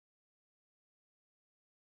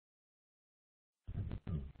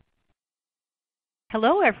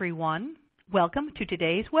Hello everyone. Welcome to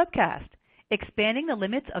today's webcast, Expanding the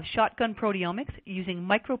Limits of Shotgun Proteomics Using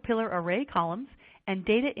Micropillar Array Columns and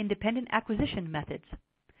Data-Independent Acquisition Methods.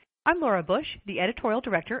 I'm Laura Bush, the Editorial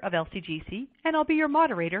Director of LCGC, and I'll be your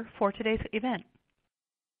moderator for today's event.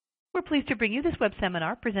 We're pleased to bring you this web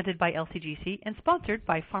seminar presented by LCGC and sponsored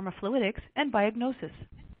by Pharmafluidics and Biognosys.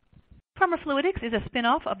 Pharmafluidics is a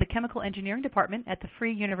spin-off of the Chemical Engineering Department at the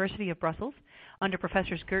Free University of Brussels under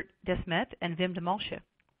Professors Geert Desmet and Wim de Malsche.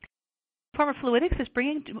 Pharmafluidics is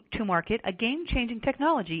bringing to market a game-changing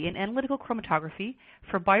technology in analytical chromatography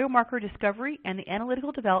for biomarker discovery and the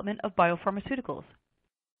analytical development of biopharmaceuticals.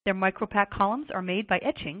 Their micropack columns are made by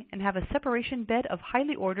etching and have a separation bed of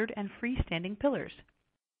highly ordered and freestanding pillars.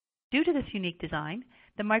 Due to this unique design,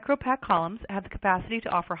 the micropack columns have the capacity to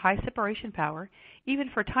offer high separation power even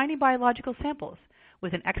for tiny biological samples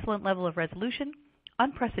with an excellent level of resolution,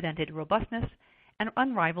 unprecedented robustness, and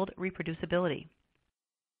unrivaled reproducibility.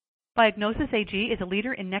 Biognosys AG is a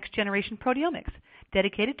leader in next-generation proteomics,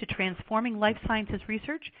 dedicated to transforming life sciences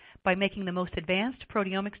research by making the most advanced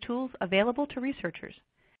proteomics tools available to researchers.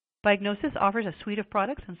 Biognosys offers a suite of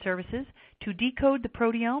products and services to decode the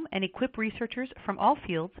proteome and equip researchers from all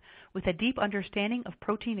fields with a deep understanding of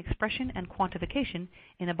protein expression and quantification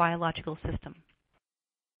in a biological system.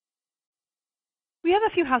 We have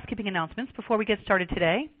a few housekeeping announcements before we get started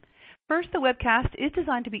today. First, the webcast is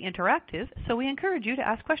designed to be interactive, so we encourage you to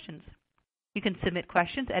ask questions. You can submit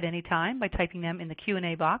questions at any time by typing them in the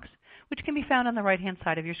Q&A box, which can be found on the right-hand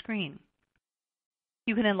side of your screen.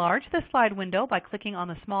 You can enlarge the slide window by clicking on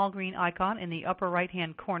the small green icon in the upper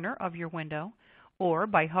right-hand corner of your window, or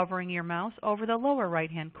by hovering your mouse over the lower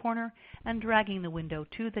right-hand corner and dragging the window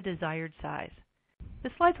to the desired size. The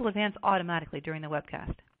slides will advance automatically during the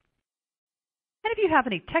webcast. And if you have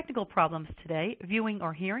any technical problems today, viewing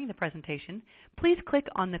or hearing the presentation, please click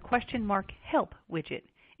on the question mark Help widget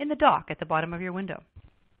in the dock at the bottom of your window.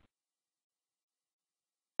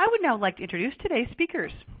 I would now like to introduce today's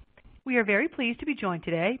speakers. We are very pleased to be joined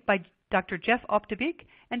today by Dr. Jeff Optebeek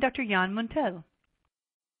and Dr. Jan Muntel.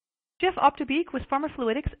 Jeff Optebeek was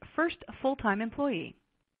Pharmafluidics' first full-time employee.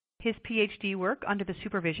 His PhD work under the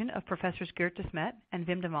supervision of Professors Geert Desmet and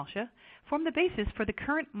Wim de Malsche formed the basis for the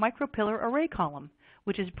current micropillar array column,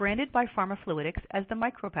 which is branded by Pharmafluidics as the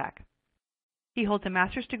micropack. He holds a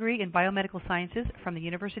master's degree in biomedical sciences from the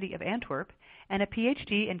University of Antwerp and a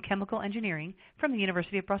PhD in chemical engineering from the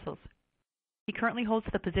University of Brussels. He currently holds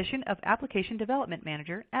the position of Application Development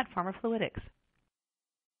Manager at Pharmafluidics.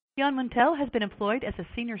 Jan Muntel has been employed as a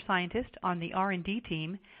senior scientist on the R&D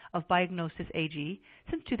team of Biognosys AG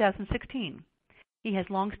since 2016. He has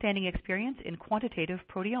long-standing experience in quantitative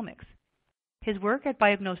proteomics. His work at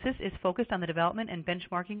Biognosys is focused on the development and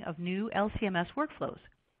benchmarking of new LC-MS workflows.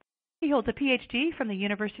 He holds a PhD from the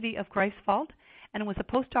University of Greifswald and was a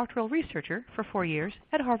postdoctoral researcher for 4 years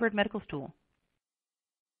at Harvard Medical School.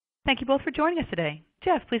 Thank you both for joining us today.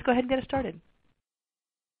 Jeff, please go ahead and get us started.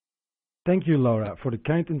 Thank you, Laura, for the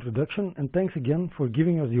kind introduction, and thanks again for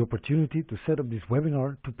giving us the opportunity to set up this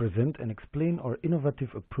webinar to present and explain our innovative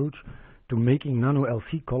approach to making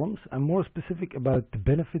nano-LC columns, and more specific about the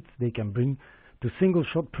benefits they can bring to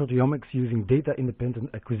single-shot proteomics using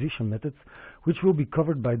data-independent acquisition methods, which will be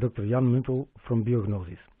covered by Dr. Jan Muntel from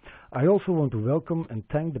Biognosys. I also want to welcome and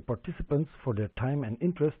thank the participants for their time and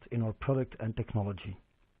interest in our product and technology.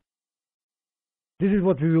 This is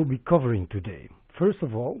what we will be covering today. First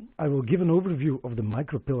of all, I will give an overview of the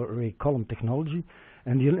micropillar array column technology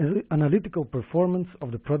and the analytical performance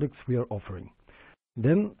of the products we are offering.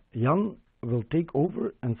 Then Jan will take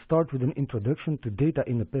over and start with an introduction to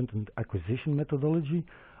data-independent acquisition methodology,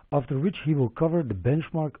 after which he will cover the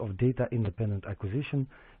benchmark of data-independent acquisition,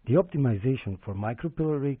 the optimization for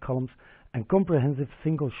micropillar array columns, and comprehensive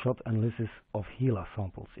single-shot analysis of HeLa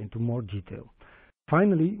samples into more detail.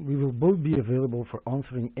 Finally, we will both be available for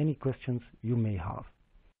answering any questions you may have.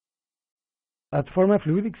 At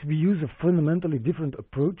Pharmafluidics, we use a fundamentally different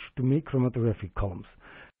approach to make chromatographic columns.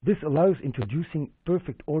 This allows introducing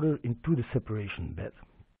perfect order into the separation bed.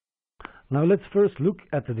 Now let's first look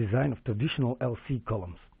at the design of traditional LC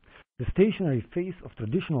columns. The stationary phase of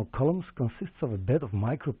traditional columns consists of a bed of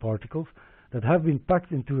microparticles that have been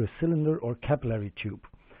packed into a cylinder or capillary tube.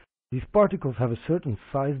 These particles have a certain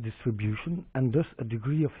size distribution and thus a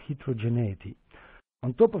degree of heterogeneity.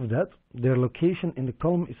 On top of that, their location in the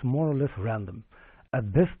column is more or less random,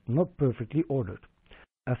 at best not perfectly ordered.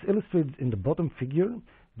 As illustrated in the bottom figure,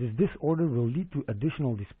 this disorder will lead to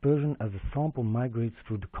additional dispersion as the sample migrates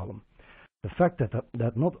through the column. The fact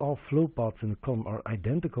that not all flow paths in the column are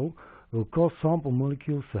identical will cause sample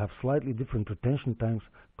molecules to have slightly different retention times,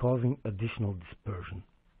 causing additional dispersion.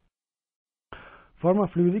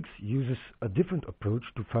 Pharmafluidics uses a different approach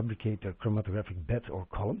to fabricate their chromatographic beds or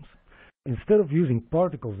columns. Instead of using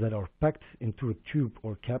particles that are packed into a tube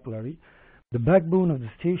or capillary, the backbone of the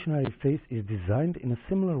stationary phase is designed in a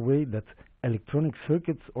similar way that electronic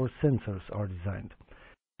circuits or sensors are designed.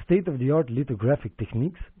 State-of-the-art lithographic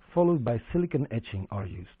techniques followed by silicon etching are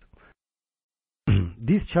used.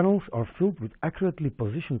 These channels are filled with accurately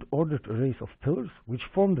positioned ordered arrays of pillars which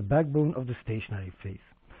form the backbone of the stationary phase.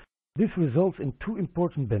 This results in two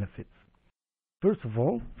important benefits. First of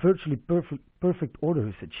all, virtually perfect order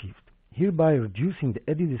is achieved, hereby reducing the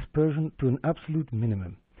eddy dispersion to an absolute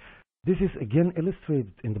minimum. This is again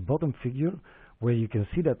illustrated in the bottom figure, where you can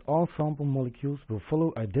see that all sample molecules will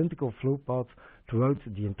follow identical flow paths throughout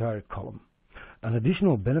the entire column. An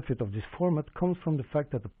additional benefit of this format comes from the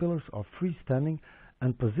fact that the pillars are freestanding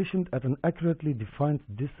and positioned at an accurately defined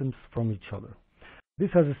distance from each other. This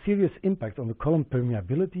has a serious impact on the column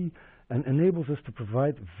permeability and enables us to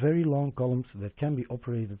provide very long columns that can be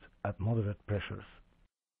operated at moderate pressures.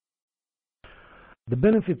 The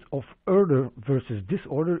benefits of order versus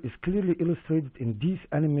disorder is clearly illustrated in these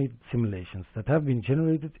animated simulations that have been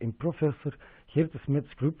generated in Professor Geert de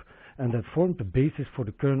Smet's group and that formed the basis for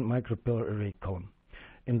the current micropillar array column.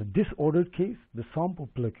 In the disordered case, the sample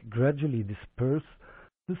plug gradually disperses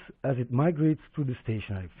as it migrates through the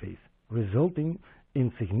stationary phase, resulting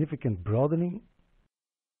in significant broadening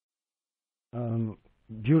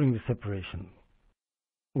during the separation.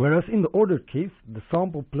 Whereas in the ordered case, the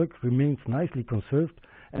sample plug remains nicely conserved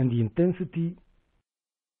and the intensity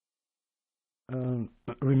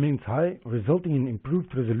remains high, resulting in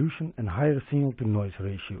improved resolution and higher signal-to-noise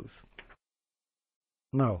ratios.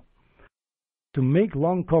 Now, to make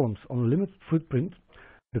long columns on a limited footprint,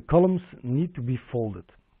 the columns need to be folded.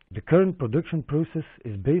 The current production process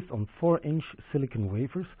is based on 4-inch silicon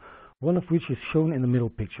wafers, one of which is shown in the middle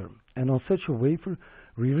picture. And on such a wafer,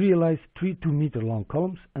 we realize 3 2-meter long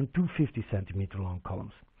columns and 2 50-centimeter long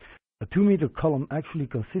columns. A 2-meter column actually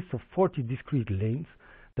consists of 40 discrete lanes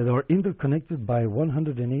that are interconnected by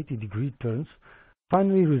 180-degree turns,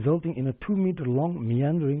 finally resulting in a 2-meter long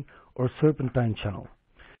meandering or serpentine channel.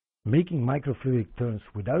 Making microfluidic turns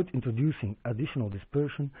without introducing additional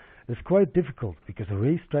dispersion is quite difficult because the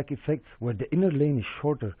racetrack effects where the inner lane is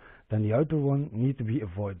shorter than the outer one need to be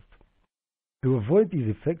avoided. To avoid these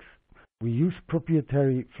effects, we use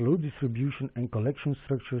proprietary flow distribution and collection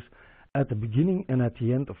structures at the beginning and at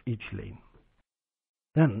the end of each lane.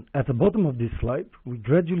 Then, at the bottom of this slide, we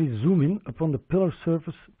gradually zoom in upon the pillar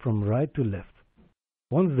surface from right to left.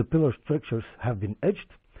 Once the pillar structures have been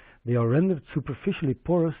etched, they are rendered superficially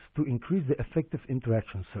porous to increase the effective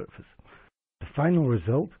interaction surface. The final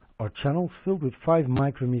result are channels filled with 5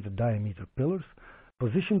 micrometer diameter pillars,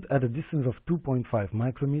 positioned at a distance of 2.5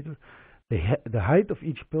 micrometer. The height of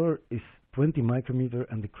each pillar is 20 micrometer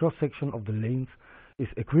and the cross-section of the lanes is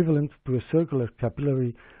equivalent to a circular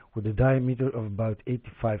capillary with a diameter of about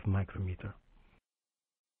 85 micrometer,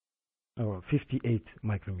 or 58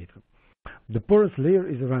 micrometer. The porous layer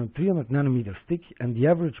is around 300 nanometers thick and the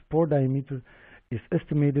average pore diameter is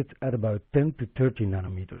estimated at about 10 to 30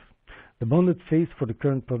 nanometers. The bonded phase for the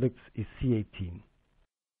current products is C18.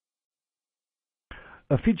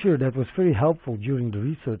 A feature that was very helpful during the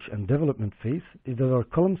research and development phase is that our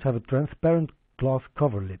columns have a transparent glass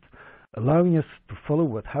cover lid, allowing us to follow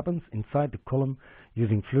what happens inside the column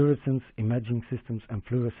using fluorescence imaging systems and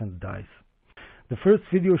fluorescent dyes. The first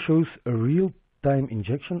video shows a real-time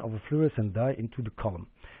injection of a fluorescent dye into the column.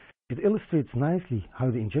 It illustrates nicely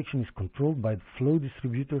how the injection is controlled by the flow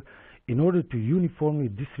distributor in order to uniformly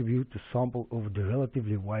distribute the sample over the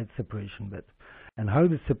relatively wide separation bed, and how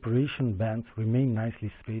the separation bands remain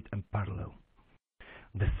nicely straight and parallel.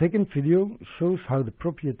 The second video shows how the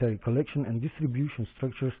proprietary collection and distribution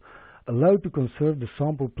structures allow to conserve the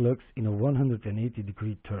sample plugs in a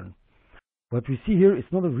 180-degree turn. What we see here is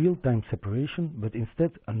not a real-time separation, but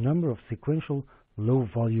instead a number of sequential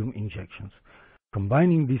low-volume injections.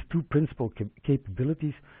 Combining these two principal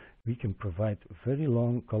capabilities, we can provide very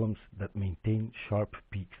long columns that maintain sharp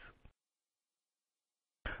peaks.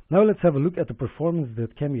 Now let's have a look at the performance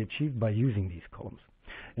that can be achieved by using these columns.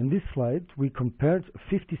 In this slide, we compared a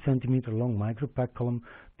 50 centimeter long micropack column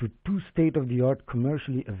to 2 state-of-the-art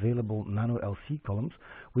commercially available nano LC columns,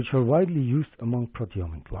 which are widely used among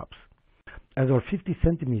proteomic labs. As our 50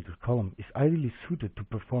 centimeter column is ideally suited to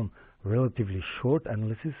perform relatively short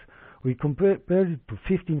analysis, we compared it to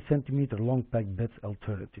 15 centimeter long pack beds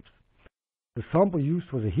alternatives. The sample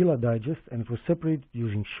used was a HeLa digest and it was separated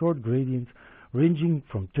using short gradients ranging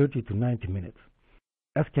from 30 to 90 minutes.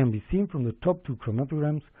 As can be seen from the top 2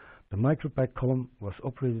 chromatograms, The micropack column was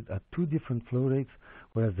operated at two different flow rates,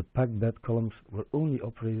 whereas the packed bed columns were only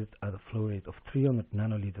operated at a flow rate of 300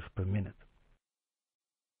 nanoliters per minute.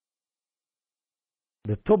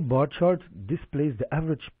 The top bar chart displays the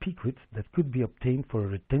average peak width that could be obtained for a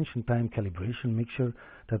retention time calibration mixture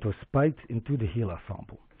that was spiked into the HeLa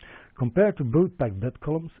sample. Compared to both packed bed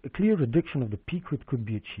columns, a clear reduction of the peak width could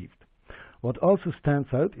be achieved. What also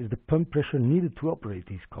stands out is the pump pressure needed to operate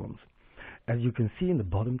these columns. As you can see in the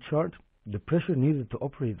bottom chart, the pressure needed to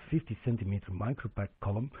operate a 50 cm micropack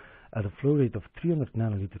column at a flow rate of 300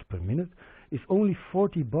 nanoliters per minute is only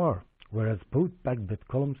 40 bar, whereas both packed bed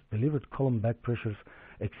columns delivered column back pressures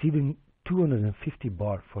exceeding 250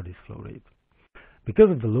 bar for this flow rate. Because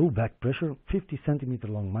of the low back pressure, 50 cm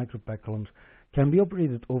long micropack columns can be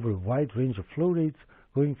operated over a wide range of flow rates,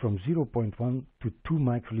 going from 0.1 to 2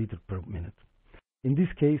 microliter per minute. In this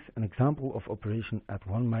case, an example of operation at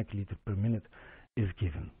 1 microliter per minute is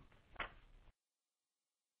given.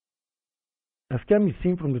 As can be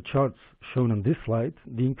seen from the charts shown on this slide,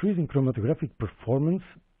 the increase in chromatographic performance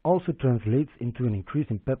also translates into an increase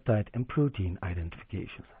in peptide and protein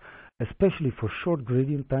identifications, especially for short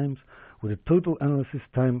gradient times with a total analysis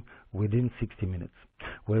time within 60 minutes,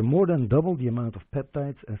 where more than double the amount of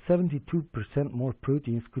peptides and 72% more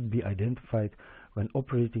proteins could be identified when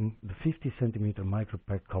operating the 50 cm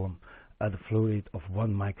micropack column at a flow rate of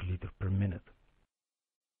 1 microliter per minute.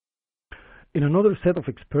 In another set of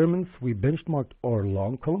experiments, we benchmarked our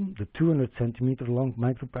long column, the 200 cm long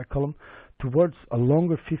micropack column, towards a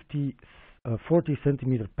longer 40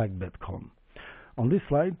 cm packed bed column. On this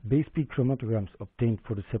slide, base peak chromatograms obtained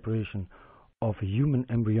for the separation of a human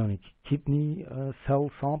embryonic kidney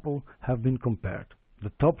cell sample have been compared.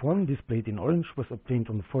 The top one, displayed in orange, was obtained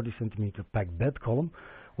on the 40 cm packed bed column,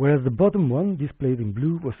 whereas the bottom one, displayed in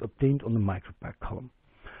blue, was obtained on the micropack column.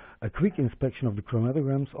 A quick inspection of the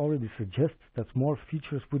chromatograms already suggests that more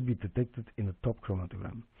features would be detected in the top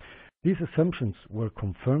chromatogram. These assumptions were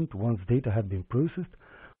confirmed once data had been processed,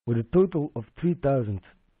 with a total of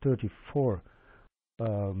 3,034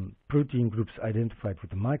 protein groups identified with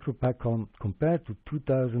the micropack column compared to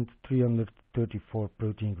 2,334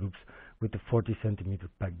 protein groups with the 40 cm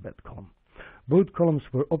packed bed column. Both columns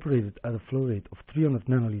were operated at a flow rate of 300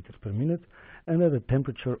 nanoliters per minute and at a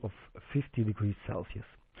temperature of 50 degrees Celsius.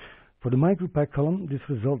 For the micropack column, this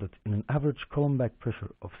resulted in an average column back pressure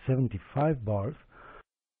of 75 bars,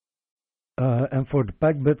 and for the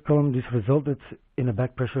packed bed column, this resulted in a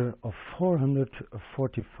back pressure of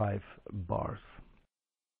 445 bars.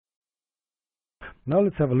 Now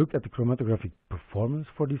let's have a look at the chromatographic performance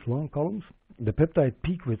for these long columns. The peptide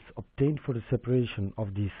peak widths obtained for the separation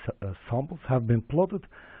of these samples have been plotted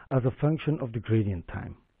as a function of the gradient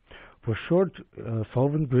time. For short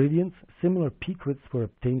solvent gradients, similar peak widths were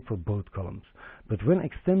obtained for both columns, but when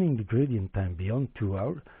extending the gradient time beyond 2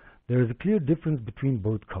 hours, there is a clear difference between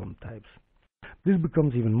both column types. This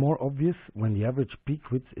becomes even more obvious when the average peak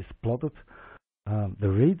width is plotted. The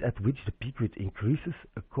rate at which the peak width increases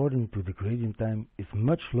according to the gradient time is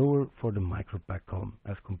much lower for the micropack column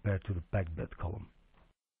as compared to the packed bed column.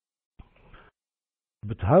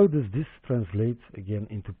 But how does this translate again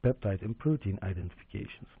into peptide and protein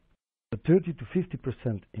identifications? A 30 to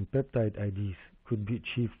 50% in peptide IDs could be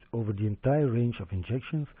achieved over the entire range of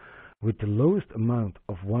injections, with the lowest amount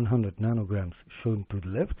of 100 nanograms shown to the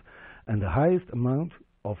left and the highest amount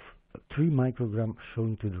of 3 micrograms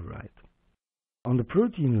shown to the right. On the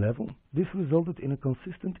protein level, this resulted in a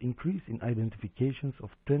consistent increase in identifications of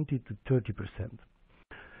 20 to 30%.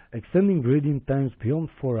 Extending gradient times beyond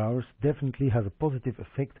 4 hours definitely has a positive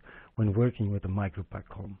effect when working with a micropack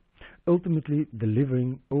column, ultimately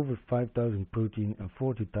delivering over 5,000 protein and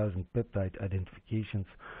 40,000 peptide identifications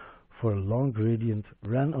for a long gradient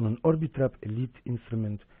ran on an Orbitrap Elite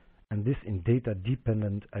instrument, and this in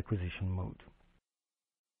data-dependent acquisition mode.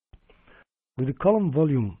 With a column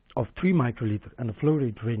volume of 3 microliter and a flow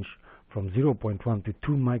rate range from 0.1 to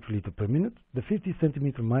 2 microliter per minute, the 50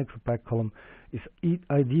 cm micropack column is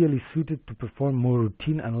ideally suited to perform more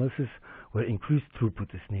routine analysis where increased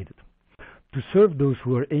throughput is needed. To serve those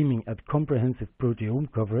who are aiming at comprehensive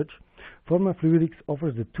proteome coverage, Formafluidics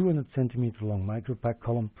offers the 200 cm long micropack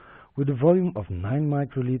column with a volume of 9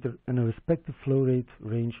 microliter and a respective flow rate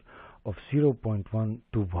range of 0.1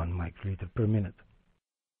 to 1 microliter per minute.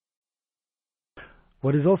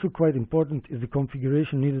 What is also quite important is the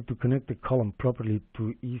configuration needed to connect the column properly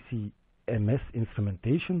to ECMS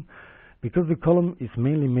instrumentation. Because the column is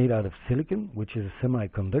mainly made out of silicon, which is a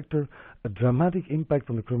semiconductor, a dramatic impact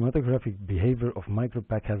on the chromatographic behavior of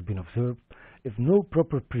micropack has been observed if no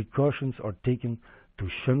proper precautions are taken to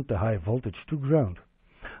shunt the high voltage to ground.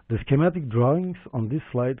 The schematic drawings on this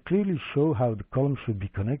slide clearly show how the column should be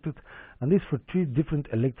connected, and this for 3 different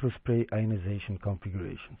electrospray ionization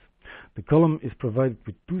configurations. The column is provided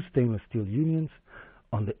with 2 stainless steel unions.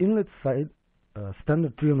 On the inlet side,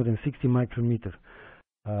 standard 360 micrometer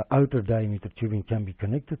outer diameter tubing can be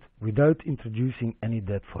connected without introducing any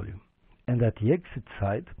dead volume. And at the exit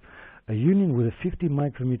side, a union with a 50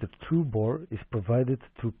 micrometer through bore is provided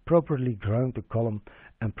to properly ground the column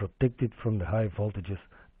and protect it from the high voltages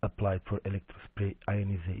applied for electrospray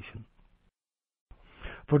ionization.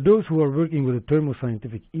 For those who are working with a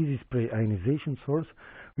thermoscientific easy spray ionization source,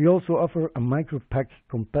 we also offer a micropack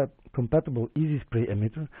compatible easy spray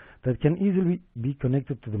emitter that can easily be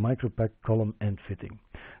connected to the micropack column and fitting.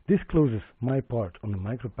 This closes my part on the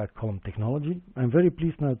micropack column technology. I'm very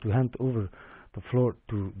pleased now to hand over the floor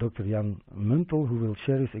to Dr. Jan Muntel, who will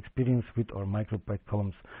share his experience with our micropack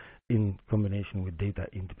columns in combination with data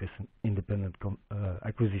independent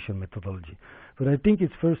acquisition methodology. But I think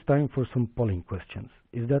it's first time for some polling questions.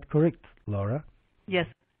 Is that correct, Laura? Yes,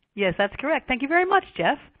 that's correct. Thank you very much,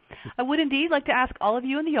 Jeff. I would indeed like to ask all of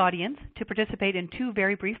you in the audience to participate in 2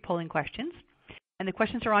 very brief polling questions. And the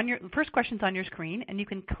questions are first question's on your screen, and you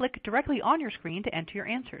can click directly on your screen to enter your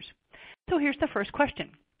answers. So here's the first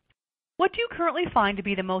question. What do you currently find to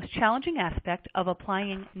be the most challenging aspect of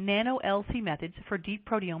applying nano-LC methods for deep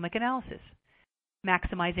proteomic analysis?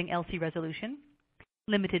 Maximizing LC resolution,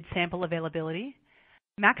 limited sample availability,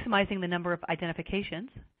 maximizing the number of identifications,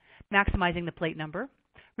 maximizing the plate number,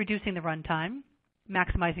 reducing the runtime,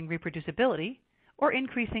 maximizing reproducibility, or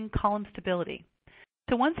increasing column stability.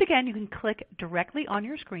 So once again, you can click directly on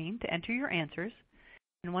your screen to enter your answers.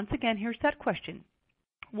 And once again, here's that question.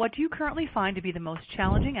 What do you currently find to be the most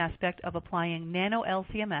challenging aspect of applying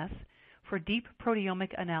nano-LCMS for deep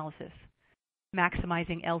proteomic analysis?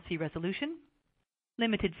 Maximizing LC resolution,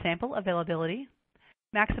 limited sample availability,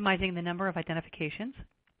 maximizing the number of identifications,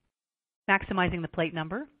 maximizing the plate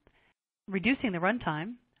number, reducing the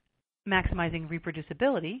runtime, maximizing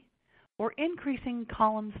reproducibility, or increasing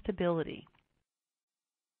column stability.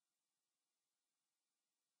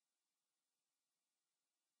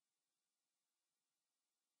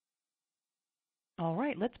 All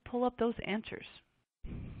right, let's pull up those answers.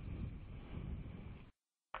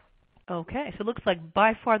 Okay, so it looks like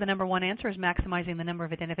by far the number 1 answer is maximizing the number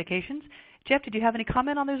of identifications. Jeff, did you have any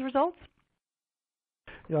comment on those results?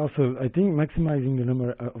 Yeah, so I think maximizing the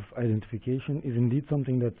number of identification is indeed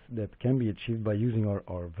something that can be achieved by using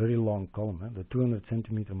our very long column, the 200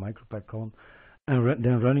 centimeter micropack column, and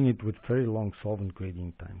then running it with very long solvent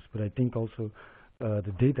gradient times. But I think also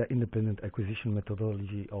the data independent acquisition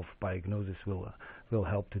methodology of Biognosis will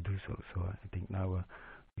help to do so. So I think now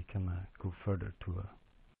we can go further to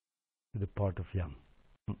the part of Jan.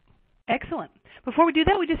 Excellent. Before we do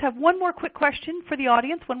that, we just have one more quick question for the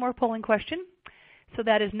audience, one more polling question. So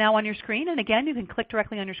that is now on your screen, and again, you can click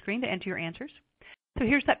directly on your screen to enter your answers. So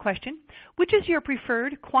here's that question. Which is your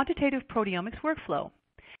preferred quantitative proteomics workflow?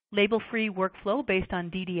 Label-free workflow based on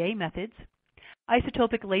DDA methods,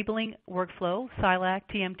 isotopic labeling workflow, SILAC,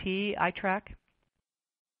 TMT, iTrack,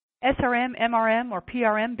 SRM, MRM, or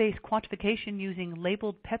PRM-based quantification using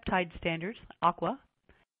labeled peptide standards, AQUA,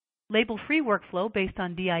 label-free workflow based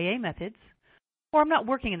on DIA methods, or I'm not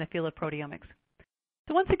working in the field of proteomics.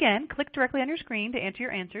 So once again, click directly on your screen to enter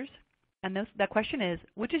your answers. And that question is,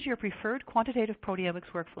 which is your preferred quantitative proteomics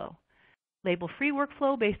workflow? Label-free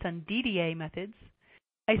workflow based on DDA methods,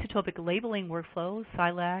 isotopic labeling workflow,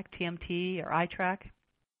 SILAC, TMT, or iTrack,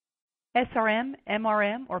 SRM,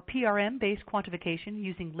 MRM, or PRM-based quantification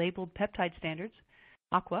using labeled peptide standards,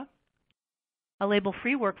 AQUA, a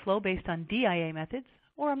label-free workflow based on DIA methods,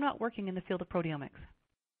 or I'm not working in the field of proteomics.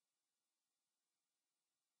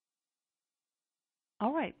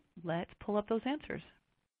 All right, let's pull up those answers.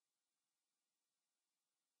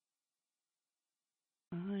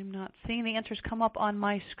 I'm not seeing the answers come up on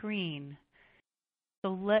my screen.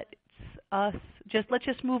 So let's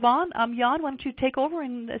just move on. Jan, why don't you take over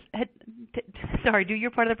and do your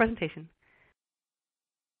part of the presentation.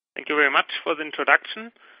 Thank you very much for the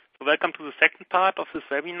introduction. So welcome to the second part of this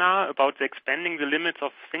webinar about expanding the limits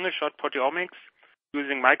of single-shot proteomics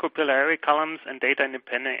using micropillar array columns and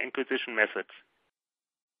data-independent acquisition methods.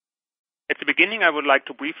 At the beginning, I would like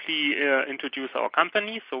to briefly introduce our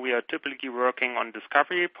company. So we are typically working on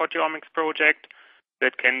discovery proteomics project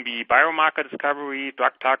that can be biomarker discovery,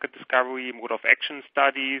 drug target discovery, mode of action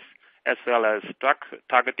studies, as well as drug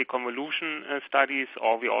target deconvolution studies,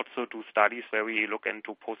 or we also do studies where we look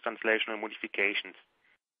into post-translational modifications.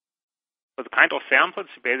 For the kind of samples,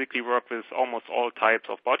 we basically work with almost all types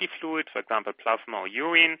of body fluid, for example, plasma or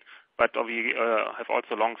urine, but we have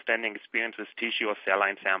also long-standing experience with tissue or cell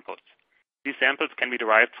line samples. These samples can be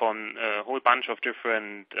derived from a whole bunch of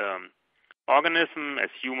different organisms, as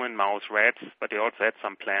human, mouse, rats, but they also had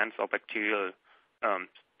some plants or bacterial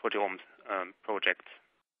proteome projects.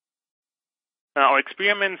 Our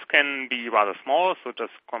experiments can be rather small, so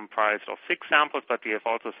just comprised of 6 samples, but we have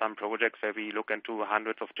also some projects where we look into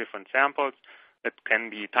hundreds of different samples. That can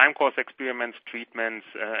be time course experiments, treatments,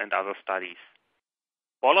 and other studies.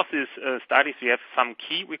 For all of these studies, we have some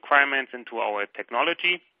key requirements into our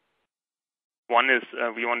technology. One is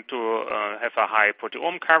we want to have a high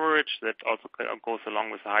proteome coverage that also goes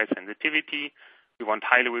along with high sensitivity. We want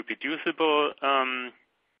highly reproducible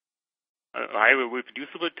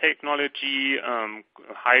technology,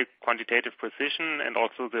 high quantitative precision, and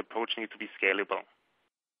also the approach needs to be scalable.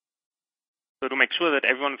 So to make sure that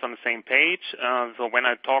everyone is on the same page, so when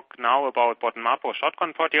I talk now about bottom-up or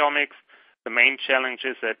shotgun proteomics, the main challenge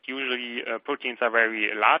is that usually proteins are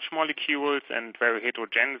very large molecules and very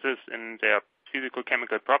heterogeneous in their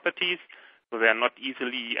physical-chemical properties, so they are not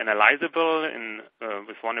easily analyzable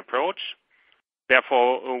with one approach.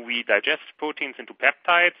 Therefore, we digest proteins into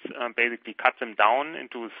peptides, basically cut them down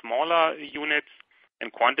into smaller units,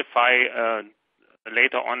 and quantify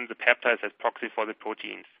later on the peptides as proxy for the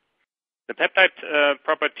proteins. The peptide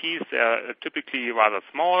properties are typically rather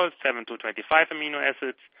small, 7 to 25 amino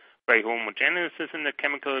acids, very homogeneous in the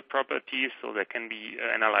chemical properties, so they can be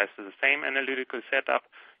analyzed with the same analytical setup,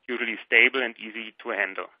 usually stable and easy to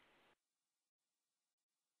handle.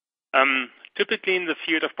 Typically in the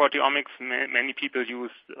field of proteomics, many people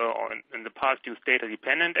use, or in the past used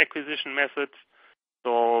data-dependent acquisition methods.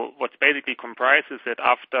 So what's basically comprised is that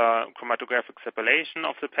after chromatographic separation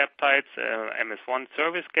of the peptides, MS1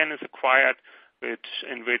 survey scan is acquired,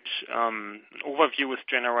 in which an overview is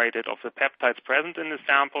generated of the peptides present in the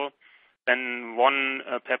sample. Then one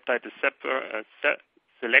peptide is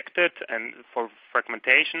selected and for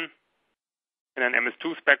fragmentation, and an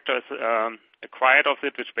MS2 spectra is acquired of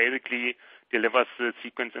it, which basically delivers the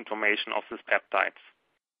sequence information of these peptides.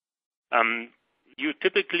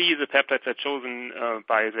 Typically, the peptides are chosen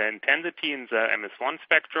by the intensity in the MS1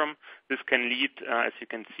 spectrum. This can lead, as you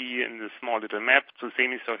can see in the small little map, to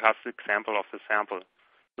semi-stochastic sample of the sample.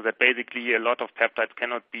 So that basically a lot of peptides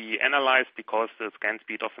cannot be analyzed because the scan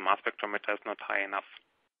speed of the mass spectrometer is not high enough.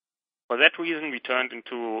 For that reason, we turned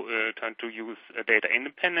to use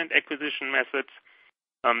data-independent acquisition methods.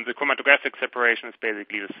 The chromatographic separation is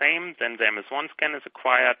basically the same. Then the MS1 scan is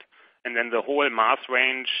acquired, and then the whole mass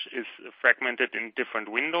range is fragmented in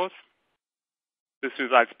different windows. This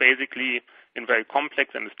results basically in very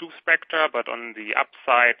complex MS2 spectra, but on the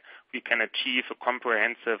upside, we can achieve a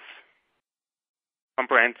comprehensive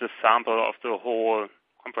sampling of the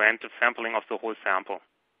whole sample.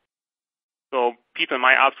 So people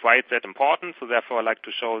might ask why it's that important, so therefore I'd like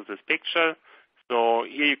to show this picture. So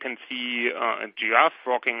here you can see a giraffe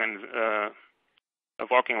walking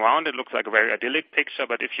around. It looks like a very idyllic picture,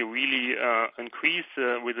 but if you really increase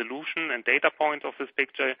the resolution and data points of this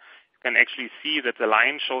picture, you can actually see that the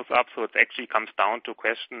line shows up, so it actually comes down to a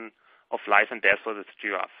question of life and death for this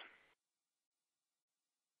giraffe.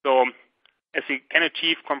 So as we can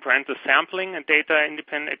achieve comprehensive sampling and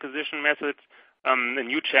data-independent acquisition methods, a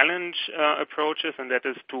new challenge approaches, and that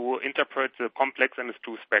is to interpret the complex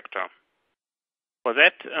MS2 spectra. For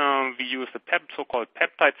that, we use the so-called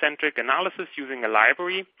peptide-centric analysis using a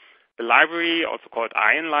library. The library, also called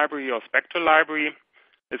ion library or spectral library,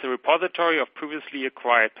 is a repository of previously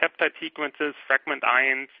acquired peptide sequences, fragment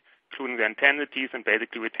ions, including their intensities and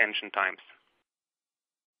basically retention times.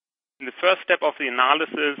 In the first step of the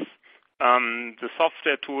analysis, the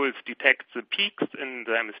software tools detect the peaks in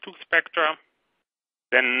the MS2 spectra.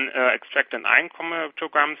 Then extract and ion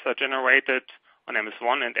chromatograms are generated on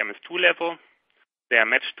MS1 and MS2 level. They are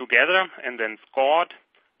matched together and then scored.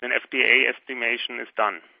 Then FDA estimation is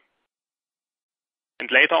done. And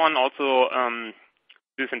later on also,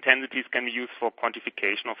 these intensities can be used for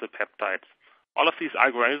quantification of the peptides. All of these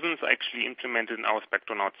algorithms are actually implemented in our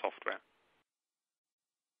Spectronaut software.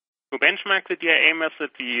 To benchmark the DIA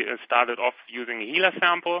method, we started off using a HeLa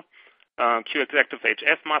sample, Q-Exactive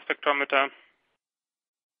HS mass spectrometer,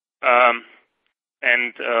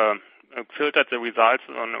 and filtered the results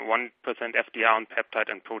on 1% FDR on peptide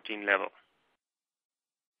and protein level.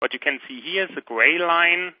 What you can see here is the gray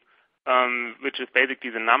line, which is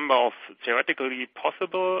basically the number of theoretically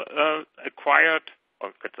possible acquired,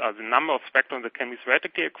 or the number of spectrums that can be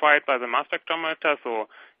theoretically acquired by the mass spectrometer, so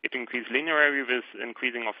it increases linearly with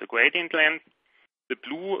increasing of the gradient length. The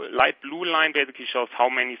light blue line basically shows how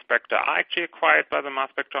many spectra are actually acquired by the mass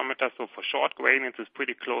spectrometer. So for short gradients, it's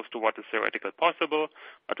pretty close to what is theoretically possible.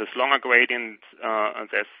 But with longer gradients,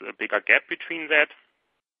 there's a bigger gap between that.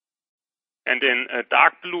 And in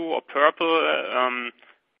dark blue or purple,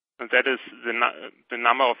 that is the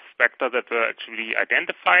number of spectra that were actually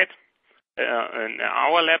identified in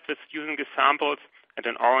our lab with using these samples. And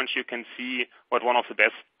in orange, you can see what one of the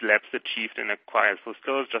best labs achieved and acquired. So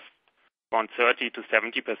still just around 30 to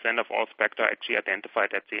 70% of all spectra actually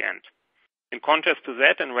identified at the end. In contrast to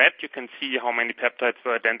that, in red, you can see how many peptides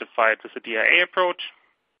were identified with the DIA approach.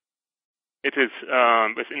 It is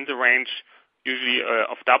within the range usually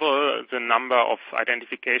of double the number of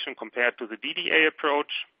identification compared to the DDA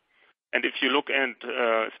approach. And if you look at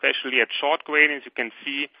especially at short gradients, you can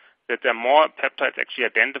see that there are more peptides actually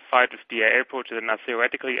identified with DIA approach than are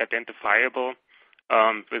theoretically identifiable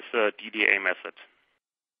with the DDA method.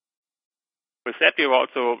 With that, we were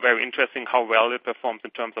also very interesting how well it performs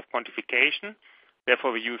in terms of quantification.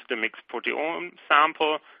 Therefore, we used a mixed proteome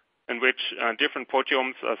sample in which different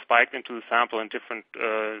proteomes are spiked into the sample in different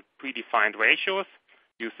predefined ratios.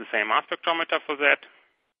 Use the same mass spectrometer for that.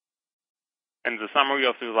 And the summary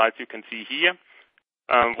of the results you can see here.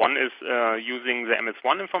 One is using the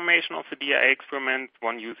MS1 information of the DIA experiment,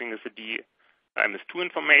 one using the MS2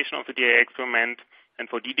 information of the DIA experiment, and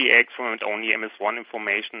for DDA experiment only MS1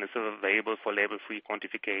 information is available for label-free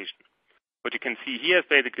quantification. What you can see here is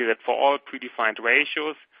basically that for all predefined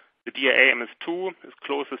ratios, the DIA MS2 is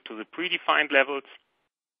closest to the predefined levels,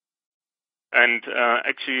 and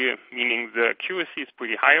actually meaning the accuracy is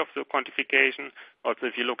pretty high of the quantification. Also,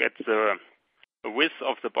 if you look at the width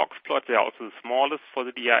of the box plot, they are also the smallest for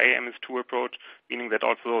the DIA MS2 approach, meaning that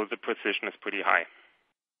also the precision is pretty high.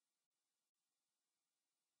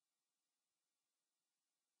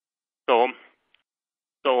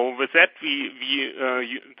 So with that,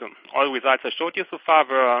 all the results I showed you so far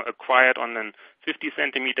were acquired on a 50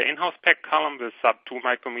 centimeter in-house packed column with sub 2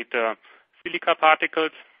 micrometer silica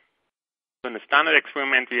particles. So in a standard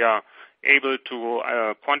experiment, we are able to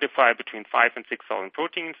quantify between 5,000 and 6,000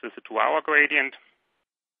 proteins with a 2-hour gradient.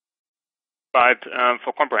 But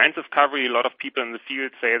for comprehensive coverage, a lot of people in the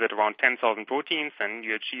field say that around 10,000 proteins, and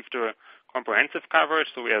you achieved a comprehensive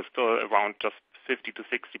coverage. So we are still around just 50 to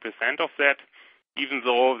 60% of that, even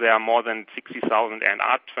though there are more than 60,000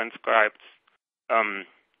 NR transcripts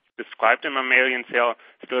described in mammalian cell.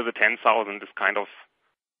 Still, the 10,000 is kind of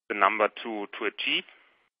the number to achieve.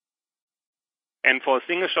 And for a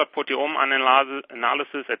single-shot proteome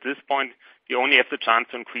analysis, at this point, you only have the chance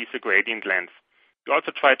to increase the gradient length. We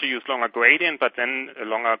also try to use longer gradient, but then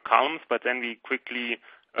longer columns, but then we quickly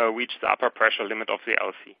reach the upper pressure limit of the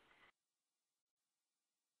LC.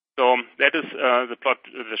 So that is the plot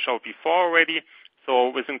that I showed before already. So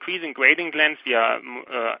with increasing gradient length, we are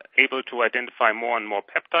able to identify more and more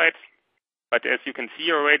peptides. But as you can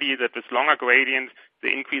see already, that with longer gradients, the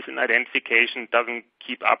increase in identification doesn't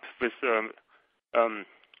keep up with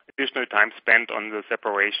additional time spent on the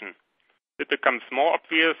separation. It becomes more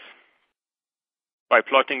obvious by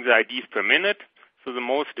plotting the IDs per minute. So the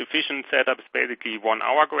most efficient setup is basically 1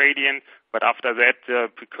 hour gradient, but after that,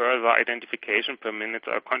 the precursor identification per minute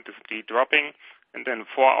are constantly dropping. And then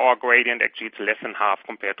 4 hour gradient, actually it's less than half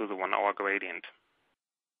compared to the 1 hour gradient.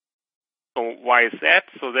 So why is that?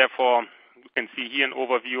 So therefore, you can see here an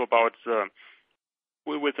overview about the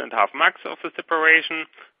full width and half max of the separation,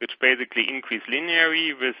 which basically increase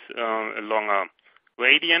linearly with a longer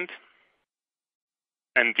gradient.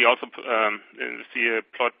 And we also see a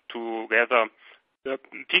plot together the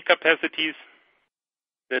peak capacities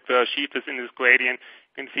that were achieved within this gradient.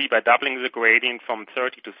 You can see by doubling the gradient from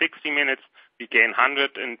 30 to 60 minutes, we gain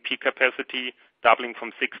 100 in peak capacity. Doubling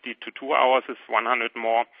from 60 to 2 hours is 100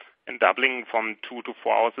 more, and doubling from 2 to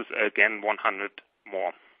 4 hours is again 100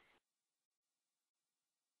 more.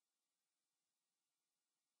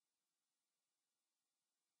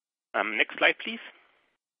 Next slide, please.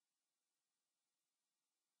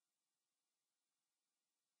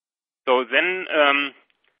 So then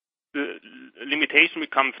the limitation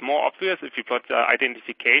becomes more obvious if you plot the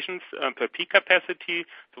identifications per peak capacity.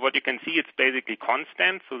 So what you can see, it's basically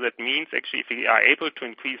constant. So that means actually if we are able to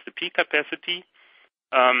increase the peak capacity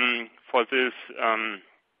for this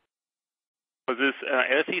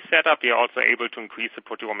LC setup, we are also able to increase the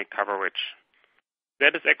proteomic coverage.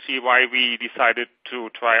 That is actually why we decided to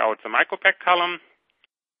try out the micropack column.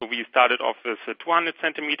 So we started off with a 200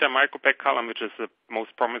 centimeter micropack column, which is the most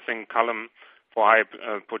promising column for high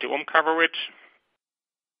proteome coverage.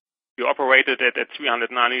 We operated it at 300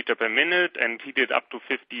 nanometer per minute and heated up to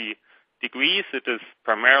 50 degrees. It is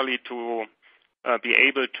primarily to be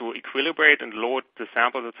able to equilibrate and load the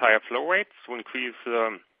samples at higher flow rates to increase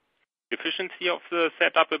efficiency of the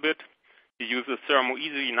setup a bit. We use a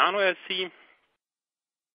thermo-easy nano-LC,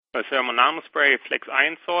 a thermo nanospray flex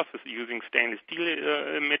ion source using stainless steel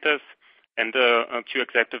emitters, and a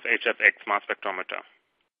Q-Exactive HFX mass spectrometer.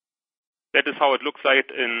 That is how it looks like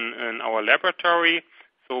in our laboratory.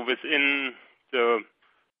 So within the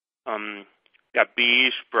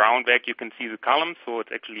beige brown bag, you can see the column, so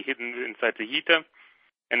it's actually hidden inside the heater,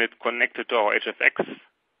 and it's connected to our HFX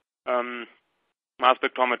mass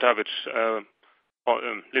spectrometer, which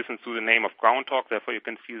listens to the name of groundhog. Therefore, you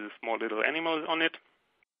can see the small little animals on it.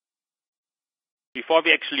 Before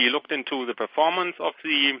we actually looked into the performance of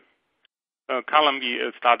the column, we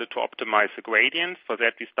started to optimize the gradient. For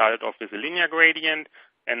that, we started off with a linear gradient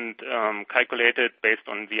and calculated based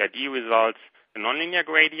on the ID results a nonlinear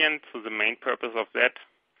gradient. So the main purpose of that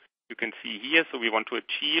you can see here. So we want to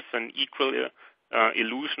achieve an equal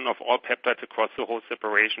illusion of all peptides across the whole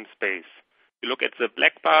separation space. If you look at the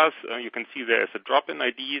black bars, you can see there is a drop in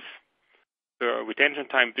IDs. The retention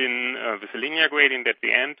time bin with a linear gradient at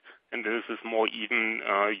the end, and this is more even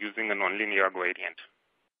using a nonlinear gradient.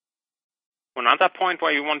 Another point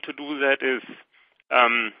why you want to do that is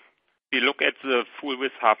we look at the full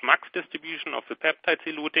width half max distribution of the peptides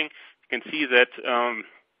eluting. You can see that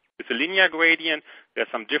with a linear gradient, there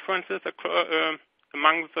are some differences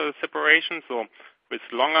among the separations. So with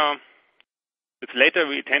later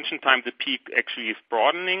retention time, the peak actually is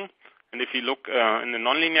broadening. And if you look in the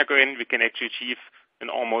nonlinear gradient, we can actually achieve an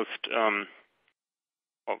almost the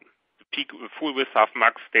peak full width half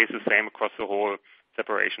max stays the same across the whole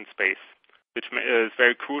separation space, which is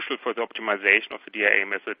very crucial for the optimization of the DIA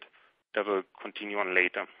method that will continue on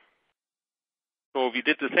later. So we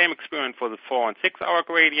did the same experiment for the 4 and 6 hour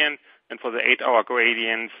gradient, and for the 8 hour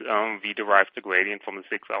gradients, we derived the gradient from the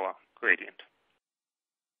 6 hour gradient.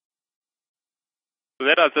 So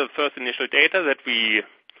that are the first initial data that we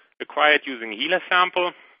acquired using a HeLa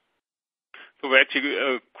sample. So we're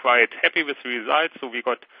actually quite happy with the results. So we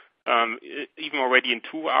got even already in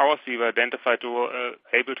 2 hours, we were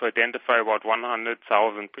able to identify about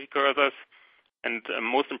 100,000 precursors. And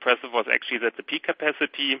most impressive was actually that the peak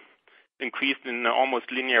capacity increased in an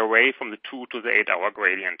almost linear way from the 2 to the 8 hour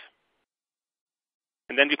gradient.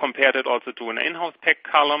 And then we compared it also to an in-house packed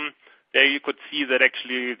column. There you could see that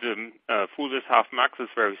actually the full width half max is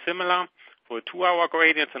very similar for 2 hour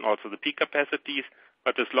gradients and also the peak capacities.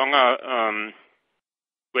 But with longer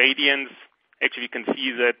gradients, actually you can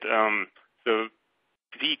see that the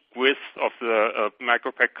peak width of the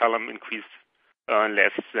micropack column increased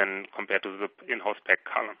less than compared to the in-house pack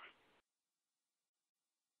column.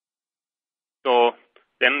 So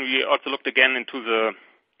then we also looked again into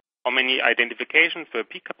how many identifications for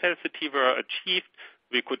peak capacity were achieved.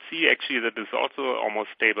 We could see actually that this is also almost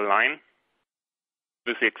stable line,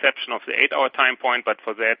 with the exception of the 8 hour time point. But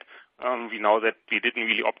for that, we know that we didn't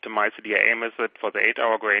really optimize the DIA method for the 8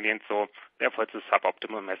 hour gradient, so therefore it's a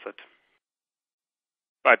suboptimal method.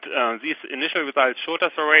 But these initial results showed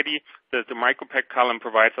us already that the micropack column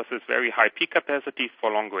provides us with very high peak capacities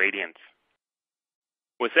for long gradients.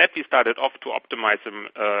 With that, we started off to optimize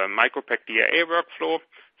the micropack DIA workflow,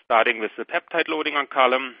 starting with the peptide loading on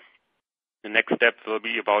column. The next step will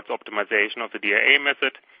be about the optimization of the DIA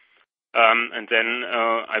method. And then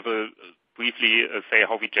I will briefly say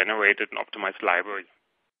how we generated an optimized library.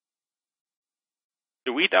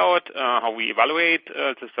 The readout, how we evaluate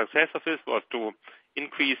the success of this, was to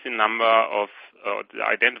increase the number of the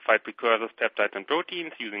identified precursors, peptides, and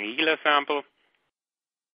proteins using a HeLa sample.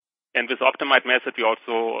 And with optimized method, we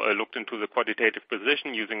also looked into the quantitative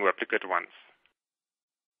precision using replicate runs.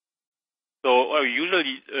 So our usual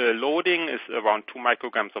loading is around 2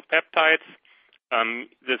 micrograms of peptides.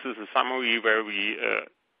 This is a summary where we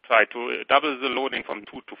try to double the loading from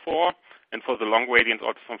 2 to 4, and for the long gradients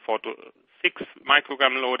also from 4 to 6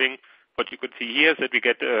 microgram loading. What you could see here is that we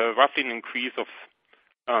get roughly an increase of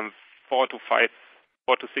 4 to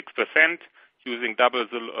 6% using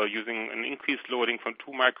using an increased loading from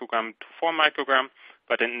 2 microgram to 4 microgram,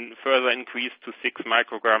 but then further increase to 6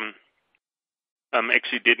 microgram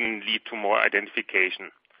actually didn't lead to more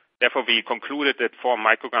identification. Therefore, we concluded that 4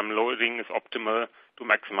 microgram loading is optimal to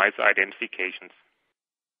maximize the identifications.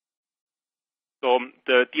 So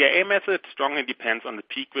the DIA method strongly depends on the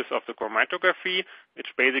peak width of the chromatography, which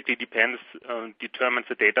basically determines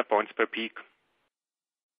the data points per peak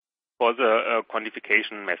for the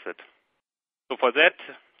quantification method. So for that,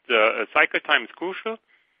 the cycle time is crucial,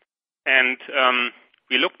 and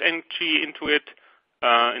we looked actually into it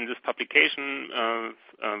in this publication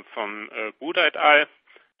from Buda et al.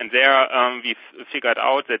 And there we figured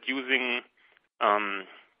out that using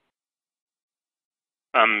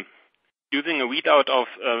using a readout of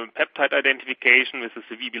peptide identification with a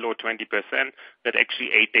CV below 20%, that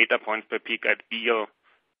actually 8 data points per peak ideal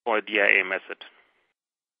for a DIA method.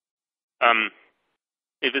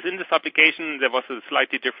 If within this application there was a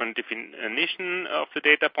slightly different definition of the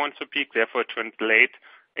data points per peak, therefore translate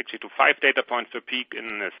actually to 5 data points per peak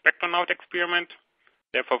in a spectronaut experiment.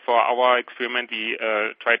 Therefore, for our experiment, we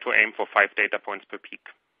try to aim for 5 data points per peak.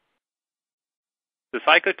 The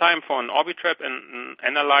cycle time for an Orbitrap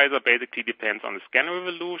analyzer basically depends on the scan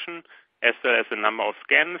resolution, as well as the number of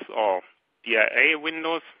scans or DIA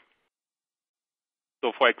windows.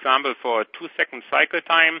 So, for example, for a 2-second cycle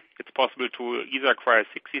time, it's possible to either acquire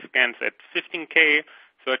 60 scans at 15K,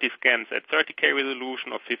 30 scans at 30K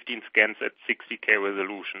resolution, or 15 scans at 60K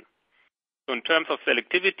resolution. So in terms of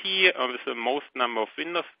selectivity, with the most number of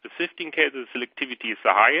windows, the 15K, the selectivity is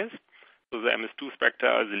the highest. So the MS2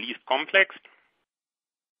 spectra is the least complex.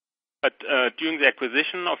 But during the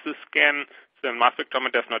acquisition of the scan, the mass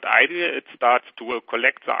spectrometer is not idle. It starts to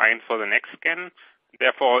collect the ions for the next scan.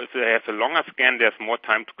 Therefore, if they have a longer scan, there's more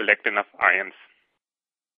time to collect enough ions.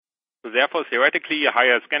 So therefore, theoretically, a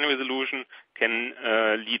higher scan resolution can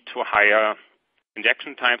lead to higher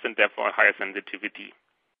injection times and therefore higher sensitivity.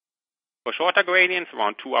 For shorter gradients,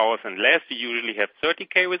 around 2 hours and less, we usually have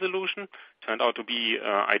 30K resolution. Turned out to be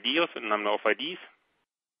ideal for the number of IDs.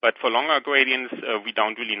 But for longer gradients, we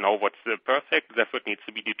don't really know what's the perfect, therefore it needs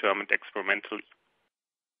to be determined experimentally.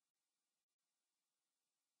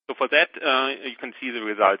 So for that, you can see the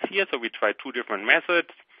results here. So we tried 2 different methods,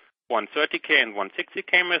 one 30K and one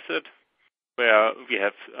 60K method, where we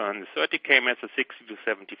have the 30K method 60 to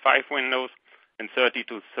 75 windows and 30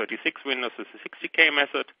 to 36 windows is the 60K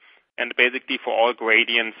method. And basically for all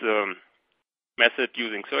gradients, method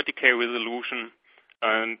using 30K resolution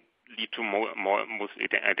lead to most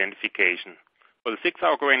identification. For the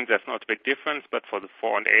 6-hour gradient, there's not a big difference, but for the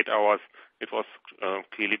 4 and 8 hours, it was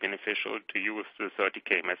clearly beneficial to use the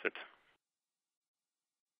 30K method.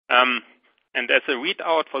 And as a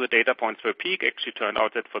readout for the data points per peak, actually turned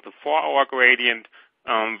out that for the 4-hour gradient,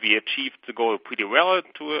 we achieved the goal pretty well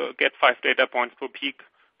to get 5 data points per peak.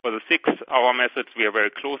 For the 6-hour methods, we are very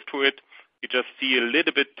close to it. You just see a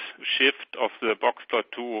little bit shift of the box plot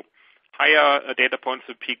to higher data points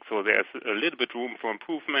per peak, so there's a little bit room for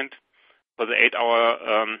improvement. For the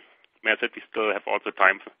 8-hour method, we still have also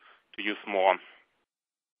time to use more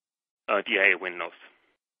DIA windows.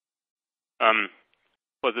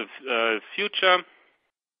 For the future,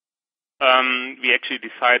 we actually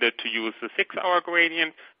decided to use the 6-hour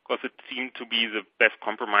gradient because it seemed to be the best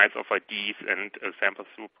compromise of IDs and sample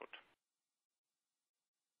throughput.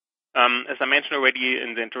 As I mentioned already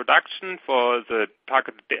in the introduction, for the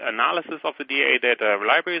target analysis of the DIA data, a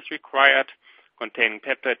library is required containing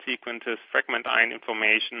peptide sequences, fragment ion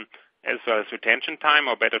information, as well as retention time,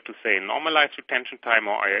 or better to say normalized retention time,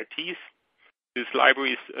 or IRTs. This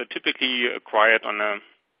library is typically acquired on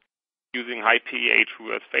using high pH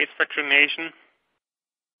reverse phase fractionation.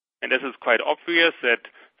 And this is quite obvious that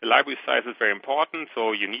the library size is very important,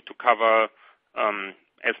 so you need to cover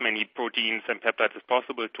as many proteins and peptides as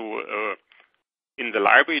possible to in the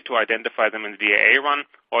library to identify them in the DIA run.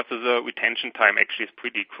 Also, the retention time actually is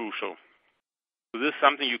pretty crucial. So this is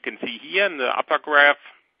something you can see here in the upper graph.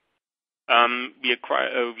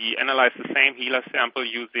 We analyzed the same HeLa sample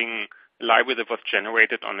using a library that was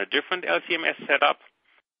generated on a different LCMS setup.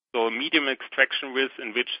 So medium extraction width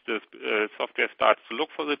in which the software starts to look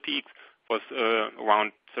for the peaks was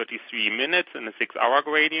around 33 minutes in a 6-hour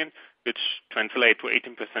gradient, which translates to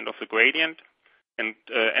 18% of the gradient. And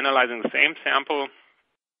analyzing the same sample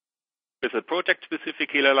with a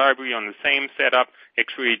project-specific HeLa library on the same setup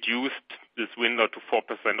actually reduced this window to 4%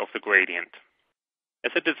 of the gradient.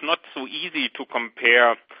 As it is not so easy to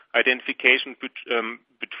compare identification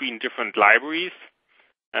between different libraries,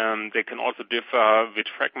 they can also differ which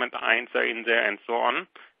fragment ions are in there and so on.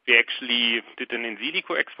 We actually did an in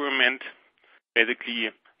silico experiment, basically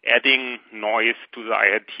adding noise to the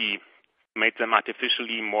IRT, made them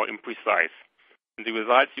artificially more imprecise. And the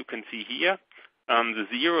results you can see here. The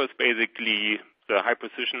 0 is basically the high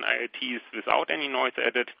precision IRTs without any noise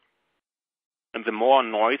added. And the more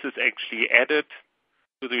noise is actually added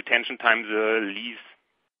to the retention time, the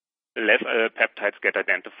less peptides get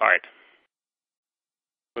identified.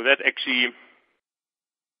 So that actually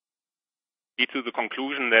leads to the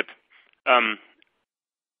conclusion that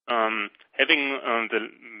having the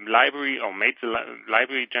library or made the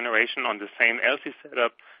library generation on the same LC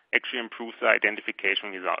setup actually improves the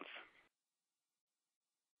identification results.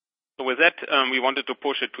 So with that, we wanted to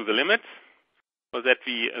push it to the limits. For that,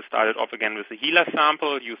 we started off again with a HeLa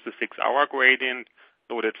sample, used the 6-hour gradient,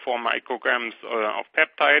 loaded 4 micrograms of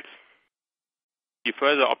peptides. We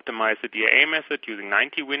further optimized the DAA method using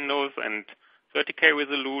 90 windows and 30K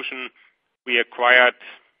resolution. We acquired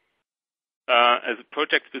as a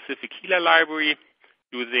project-specific HeLa library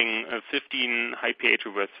using 15 high pH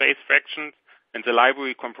reverse phase fractions, and the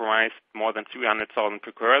library comprised more than 300,000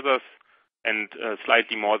 precursors and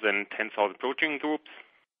slightly more than 10,000 protein groups.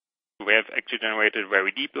 We have actually generated a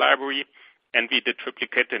very deep library, and we did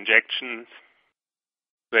triplicate injections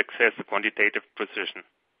to access the quantitative precision.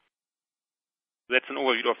 That's an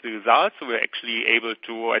overview of the results. So we're actually able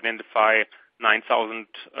to identify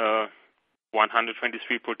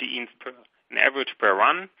 9,123 proteins in average per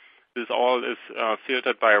run. This all is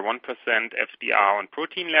filtered by a 1% FDR on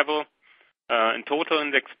protein level. In total, in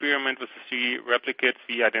the experiment with the 3 replicates,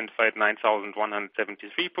 we identified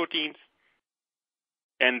 9,173 proteins.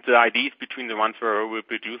 And the IDs between the ones were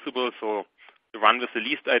reproducible. So the run with the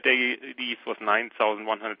least IDs was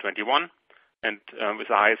 9,121, and with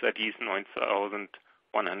the highest IDs,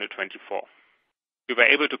 9,124. We were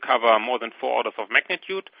able to cover more than 4 orders of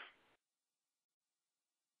magnitude.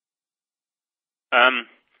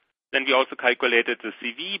 Then we also calculated the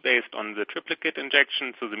CV based on the triplicate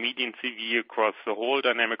injection. So the median CV across the whole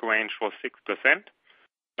dynamic range was 6%.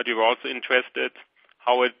 But we were also interested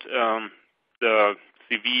how the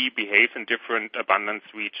CV behaves in different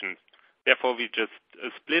abundance regions. Therefore, we just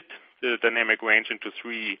split the dynamic range into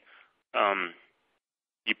 3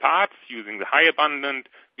 parts using the high abundant,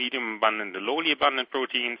 medium abundant, and lowly abundant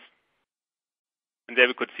proteins. And there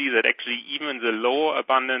we could see that actually even the low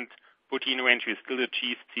abundant protein range, we still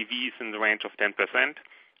achieved CVs in the range of 10%,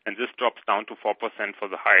 and this drops down to 4% for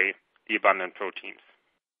the highly abundant proteins.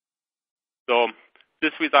 So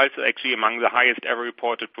this results actually among the highest ever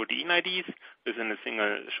reported protein IDs within a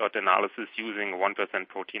single-shot analysis using a 1%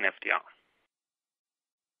 protein FDR.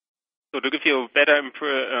 So to give you a better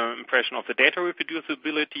impression of the data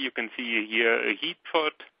reproducibility, you can see here a heat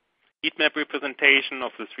map representation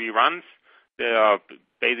of the 3 runs. They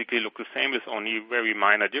basically look the same with only very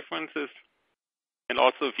minor differences. And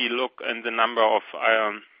also if you look in the number of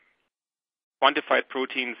quantified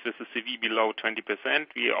proteins with a CV below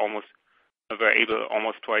 20%, we were able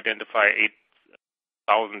to identify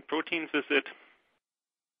 8,000 proteins with it.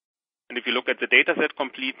 And if you look at the dataset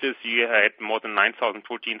completeness, you had more than 9,000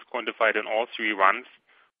 proteins quantified in all 3 runs,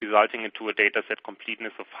 resulting into a dataset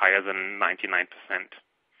completeness of higher than 99%.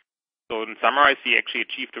 So in summary, we actually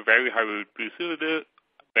achieved a very highly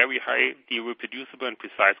reproducible and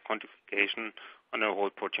precise quantification on a whole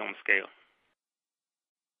proteome scale.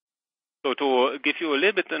 So to give you a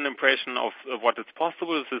little bit an impression of what is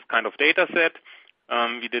possible with this kind of data set,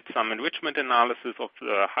 we did some enrichment analysis of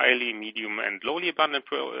the highly, medium, and lowly abundant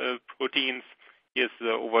proteins. Here's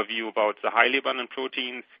the overview about the highly abundant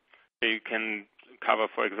proteins. You can cover,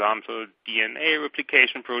 for example, DNA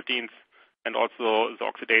replication proteins and also the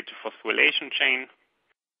oxidative phosphorylation chain.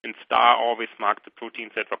 In star, always mark the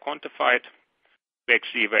proteins that were quantified. We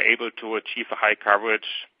actually were able to achieve a high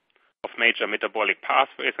coverage of major metabolic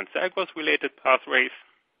pathways and cell growth-related pathways.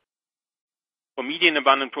 For median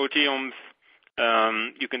abundant proteomes,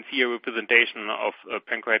 you can see a representation of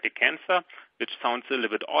pancreatic cancer, which sounds a little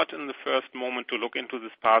bit odd in the first moment to look into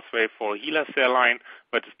this pathway for HeLa cell line,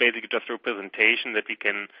 but it's basically just a representation that we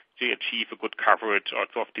can achieve a good coverage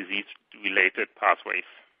also of disease-related pathways.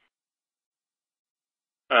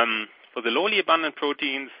 For the lowly abundant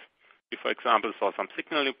proteins, we, for example, saw some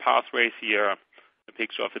signaling pathways here, a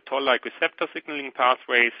picture of the toll-like receptor signaling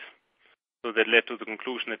pathways. So that led to the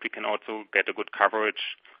conclusion that we can also get a good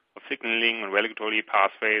coverage of signaling and regulatory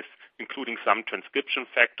pathways, including some transcription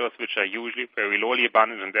factors, which are usually very lowly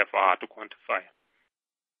abundant and therefore hard to quantify.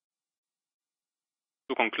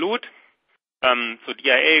 To conclude, so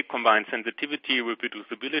DIA combines sensitivity,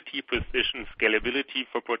 reproducibility, precision, scalability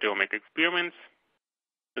for proteomic experiments.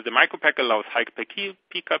 The micropack allows high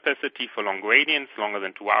peak capacity for long gradients, longer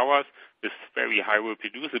than 2 hours, with very high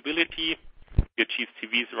reproducibility. We achieved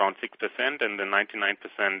CVs around 6% and the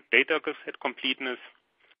 99% data set completeness.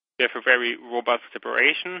 We have a very robust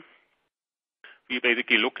separation. We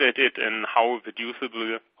basically looked at it and how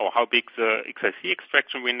reproducible or how big the XIC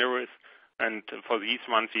extraction window is. And for these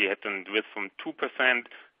ones, we had a width from 2%,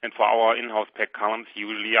 and for our in-house pack columns,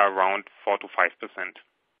 usually are around 4 to 5%.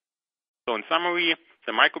 So in summary,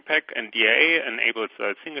 the micropack and DIA enables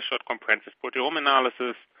a single-shot comprehensive proteome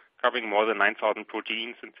analysis covering more than 9,000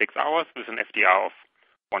 proteins in 6 hours with an FDR of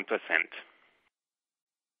 1%.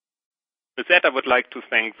 With that, I would like to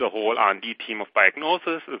thank the whole R&D team of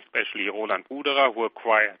Biognosys, especially Roland Ruderer, who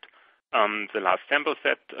acquired the last sample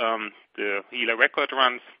set, the HeLa record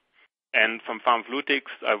runs. And from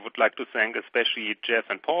Pharmaflutics, I would like to thank especially Jeff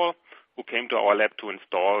and Paul, who came to our lab to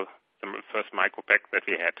install the first micropack that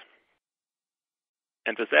we had.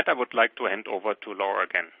 And with that, I would like to hand over to Laura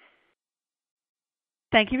again.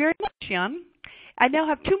 Thank you very much, Jan. I now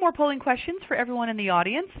have two more polling questions for everyone in the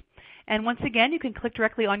audience. And once again, you can click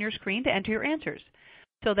directly on your screen to enter your answers.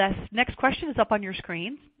 So this next question is up on your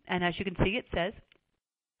screen. And as you can see, it says,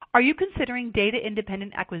 are you considering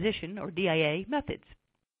data-independent acquisition, or DIA, methods?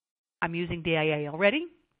 I'm using DIA already.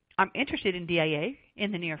 I'm interested in DIA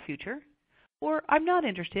in the near future. Or I'm not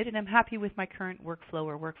interested and I'm happy with my current workflow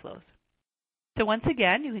or workflows. So once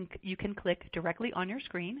again, you can click directly on your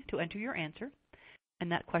screen to enter your answer.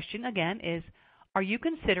 And that question again is, are you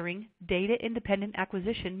considering data-independent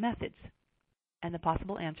acquisition methods? And the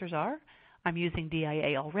possible answers are, I'm using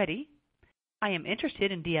DIA already, I am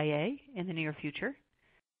interested in DIA in the near future,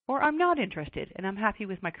 or I'm not interested and I'm happy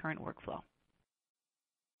with my current workflow.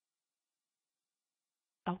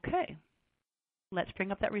 Okay, let's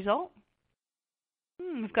bring up that result.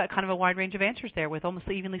 We've got kind of a wide range of answers there, with almost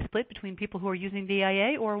evenly split between people who are using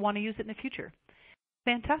DIA or want to use it in the future.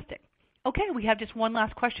 Fantastic. Okay, we have just one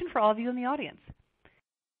last question for all of you in the audience.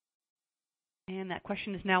 And that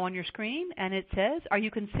question is now on your screen, and it says, are you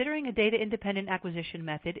considering a data-independent acquisition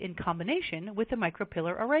method in combination with the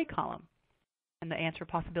micropillar array column? And the answer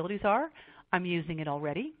possibilities are, I'm using it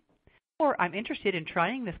already, or I'm interested in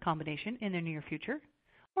trying this combination in the near future,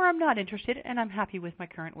 or I'm not interested and I'm happy with my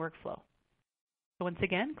current workflow. So once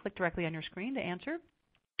again, click directly on your screen to answer.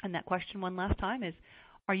 And that question one last time is,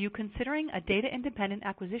 are you considering a data-independent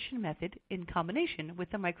acquisition method in combination with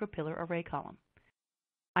the micropillar array column?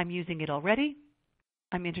 I'm using it already,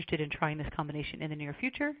 I'm interested in trying this combination in the near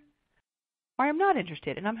future, or I'm not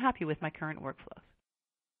interested and I'm happy with my current workflows.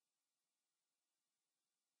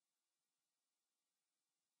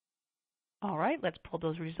 All right, let's pull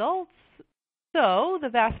those results. So the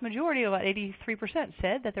vast majority, about 83%,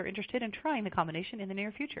 said that they're interested in trying the combination in the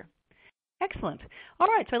near future. Excellent. All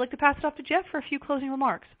right, so I'd like to pass it off to Jeff for a few closing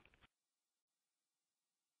remarks.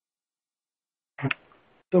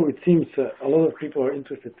 So it seems a lot of people are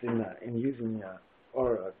interested in using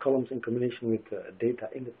our columns in combination with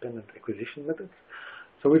data-independent acquisition methods.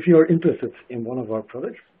 So if you are interested in one of our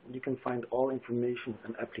products, you can find all information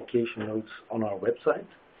and application notes on our website.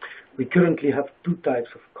 We currently have two types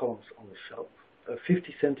of columns on the shelf, a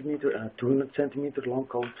 50 centimeter and a 200 centimeter long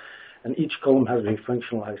column, and each column has been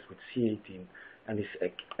functionalized with C18 and is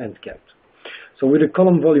end capped. So with a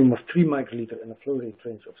column volume of 3 microliter and a flow rate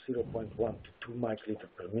range of 0.1 to 2 microliter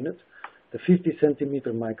per minute, the 50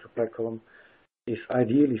 centimeter micropack column is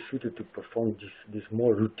ideally suited to perform this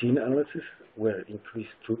more routine analysis where increased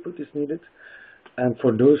throughput is needed. And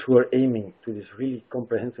for those who are aiming to this really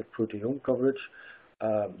comprehensive proteome coverage,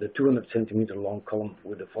 the 200 centimeter long column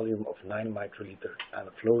with a volume of 9 microliter and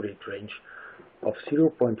a flow rate range of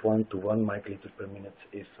 0.1 to 1 microliter per minute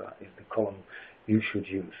is the column you should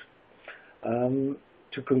use.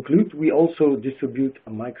 To conclude, we also distribute a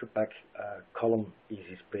micropack column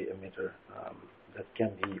easy spray emitter that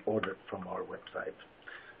can be ordered from our website.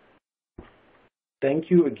 Thank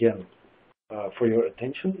you again for your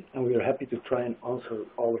attention, and we are happy to try and answer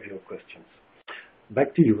all of your questions.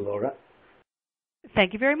 Back to you, Laura.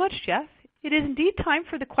 Thank you very much, Jeff. It is indeed time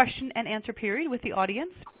for the question and answer period with the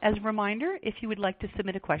audience. As a reminder, if you would like to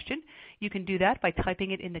submit a question, you can do that by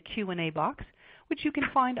typing it in the Q&A box, which you can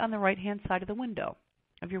find on the right-hand side of the window,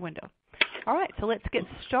 of your window. All right, so let's get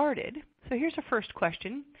started. So here's our first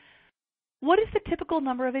question. What is the typical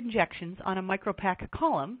number of injections on a micropack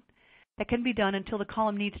column that can be done until the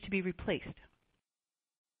column needs to be replaced?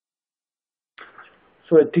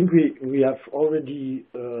 So I think we have already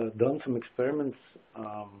done some experiments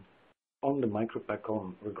on the micropack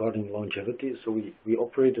column regarding longevity. So we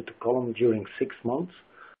operated the column during 6 months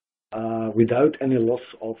without any loss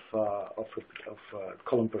of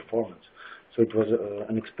column performance. So it was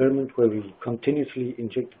an experiment where we continuously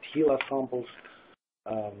injected HeLa samples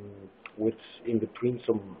with in between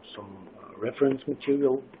some reference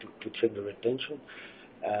material to check the retention,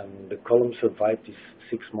 and the column survived these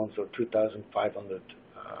 6 months or 2,500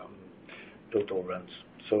 total runs.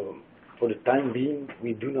 So for the time being,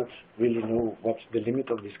 we do not really know what the limit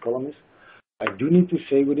of this column is. I do need to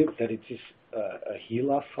say with it that it is a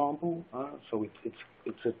HeLa sample, so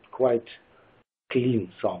it's a quite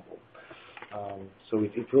clean sample. So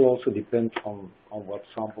it will also depend on what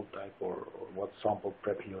sample type or what sample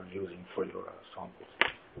prep you're using for your samples.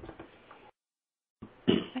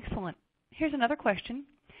 Excellent. Here's another question.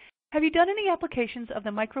 Have you done any applications of the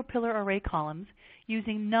micropillar array columns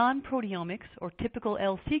using non-proteomics or typical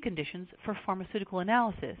LC conditions for pharmaceutical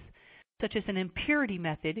analysis, such as an impurity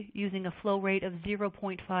method using a flow rate of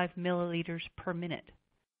 0.5 milliliters per minute?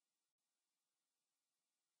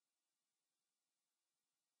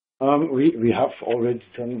 We have already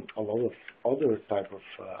done a lot of other type of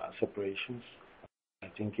separations. I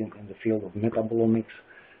think in the field of metabolomics,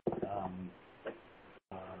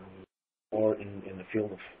 or in the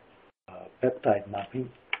field of peptide mapping,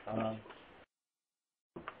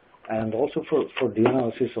 and also for the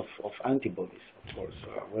analysis of antibodies, of course,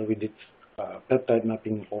 where we did peptide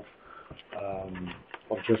mapping of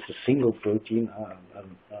just a single protein,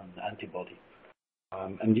 an antibody.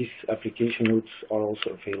 And these application notes are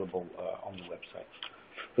also available on the website.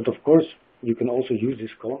 But of course, you can also use this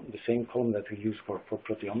column, the same column that we use for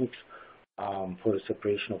proteomics, for the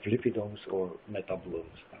separation of lipidomes or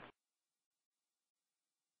metabolomes.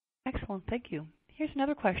 Excellent, thank you. Here's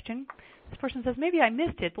another question. This person says, maybe I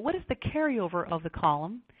missed it, but what is the carryover of the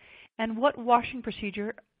column, and what washing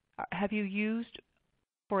procedure have you used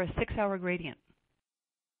for a 6-hour gradient?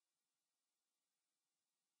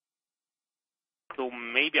 So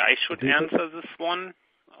maybe I should answer this one.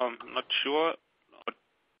 I'm not sure.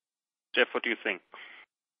 Jeff, what do you think?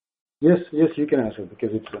 Yes, you can answer because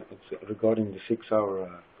it's regarding the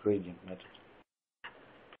 6-hour gradient method.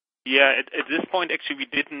 Yeah, at this point, actually, we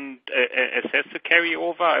didn't assess the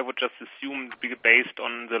carryover. I would just assume, based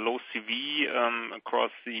on the low CV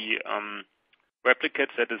across the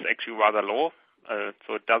replicates, that is actually rather low.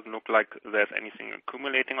 So it doesn't look like there's anything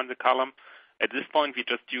accumulating on the column. At this point, we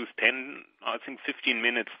just used 15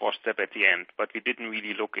 minutes for step at the end, but we didn't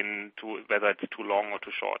really look into whether it's too long or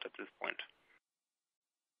too short at this point.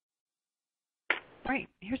 All right,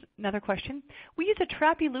 here's another question. We use a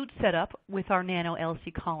trap elute setup with our nano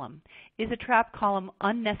LC column. Is a trap column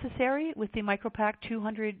unnecessary with the MicroPack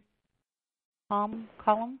 200 column,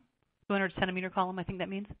 200 centimeter column, I think that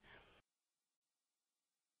means?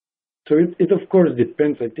 So it of course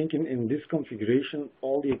depends. I think in this configuration,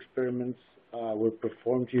 all the experiments were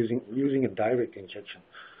performed using a direct injection.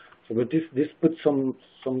 So, but this puts some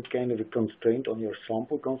kind of a constraint on your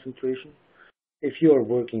sample concentration. If you are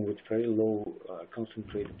working with very low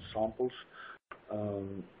concentrated samples,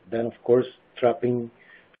 then of course trapping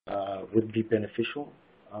would be beneficial.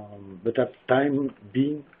 But at the time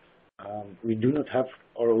being, we do not have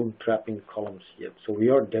our own trapping columns yet. So we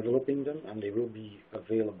are developing them, and they will be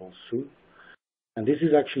available soon. And this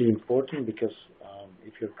is actually important because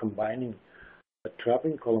if you're combining a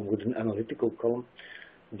trapping column with an analytical column,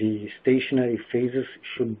 the stationary phases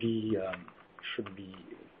should be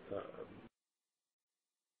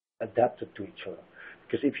adapted to each other.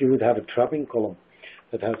 Because if you would have a trapping column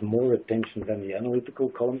that has more attention than the analytical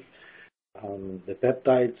column, the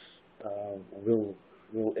peptides will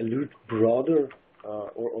elute broader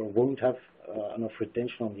or won't have enough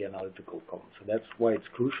retention on the analytical column. So that's why it's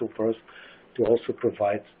crucial for us to also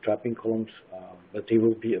provide trapping columns, but they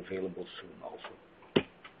will be available soon also.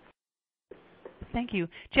 Thank you.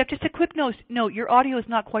 Jeff, just a quick note, your audio is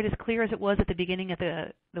not quite as clear as it was at the beginning of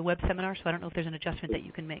the web seminar, so I don't know if there's an adjustment that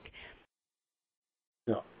you can make.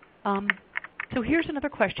 No. So here's another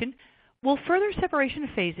question. Will further separation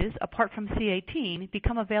phases, apart from C18,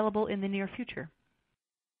 become available in the near future?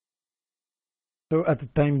 So at the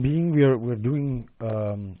time being, we're doing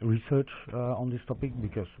research on this topic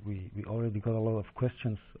because we already got a lot of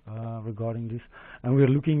questions regarding this, and we're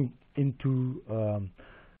looking into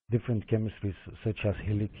different chemistries such as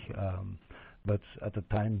Hillic, but at the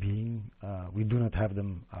time being, we do not have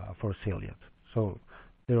them for sale yet. So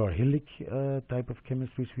there are Hillic type of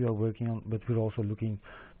chemistries we are working on, but we're also looking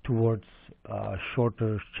towards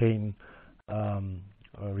shorter chain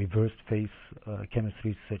reversed phase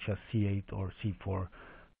chemistries such as C8 or C4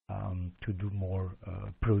 to do more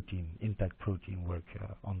intact protein work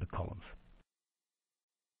on the columns.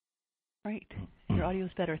 Right. Your audio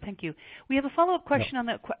is better. Thank you. We have a follow-up question on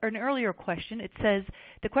an earlier question. It says,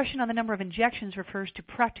 the question on the number of injections refers to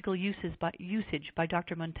practical usage by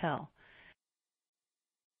Dr. Muntel.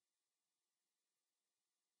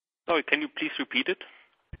 Sorry, can you please repeat it?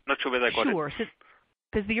 Not sure whether I got it. Sure.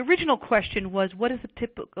 Because the original question was, what is the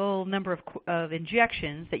typical number of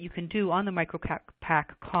injections that you can do on the MicroPack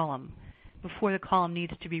column before the column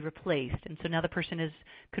needs to be replaced? And so now the person is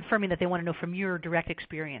confirming that they want to know from your direct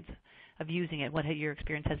experience of using it, what your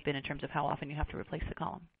experience has been in terms of how often you have to replace the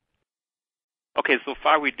column. Okay, so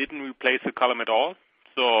far we didn't replace the column at all.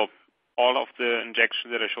 So all of the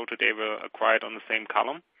injections that I showed today were acquired on the same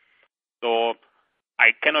column. So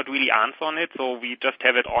I cannot really answer on it, so we just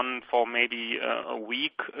have it on for maybe a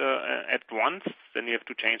week at once. Then you have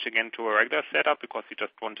to change again to a regular setup because we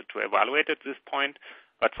just wanted to evaluate at this point.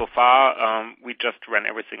 But so far, we just ran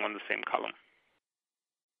everything on the same column.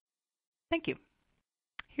 Thank you.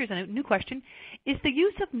 Here's a new question. Is the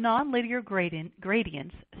use of nonlinear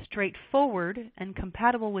gradients straightforward and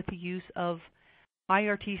compatible with the use of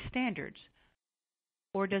IRT standards?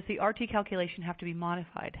 Or does the RT calculation have to be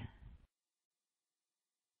modified?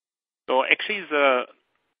 So actually the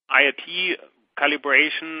IRT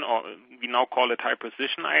calibration, or we now call it high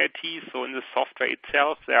precision IRT, so in the software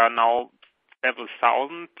itself there are now several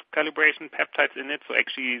thousand calibration peptides in it, so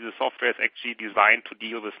actually the software is actually designed to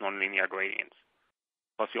deal with nonlinear gradients.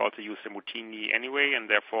 Because we also use them routinely anyway, and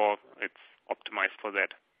therefore it's optimized for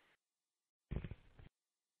that.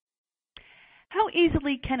 How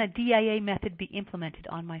easily can a DIA method be implemented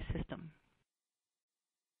on my system?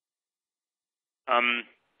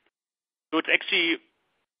 So it's actually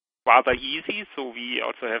rather easy. So we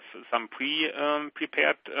also have some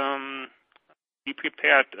pre-prepared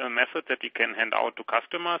methods that we can hand out to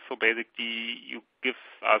customers. So basically, you give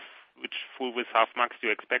us which full width half max you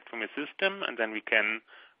expect from your system, and then we can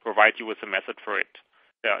provide you with a method for it.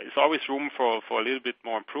 There is always room for a little bit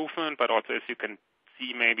more improvement, but also as you can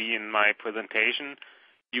see maybe in my presentation,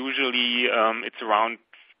 usually it's around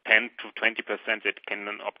 10 to 20% that can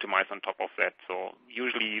optimize on top of that. So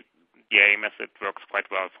usually the DIA method works quite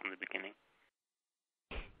well from the beginning.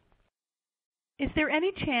 Is there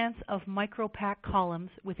any chance of micropack columns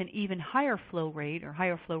with an even higher flow rate or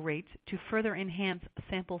higher flow rates to further enhance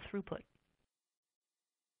sample throughput?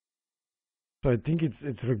 So I think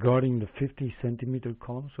it's regarding the 50 centimeter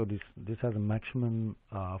column. So this has a maximum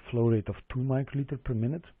flow rate of 2 microliter per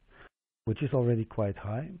minute, which is already quite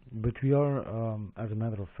high. But we are, as a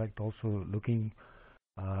matter of fact, also looking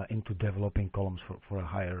into developing columns for a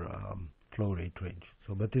higher flow rate range.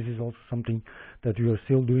 So, but this is also something that we are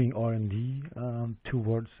still doing R&D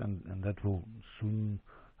towards, and that will soon,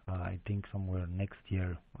 I think, somewhere next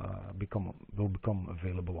year, will become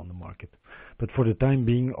available on the market. But for the time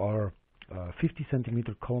being, our 50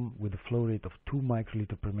 centimeter column with a flow rate of 2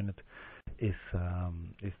 microliter per minute is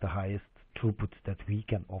the highest throughput that we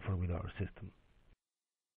can offer with our system.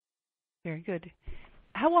 Very good.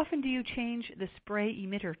 How often do you change the spray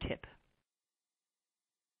emitter tip?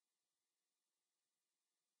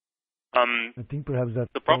 I think perhaps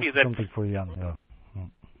that's something for Jan. Yeah.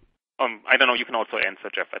 I don't know. You can also answer,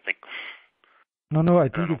 Jeff, I think. No. I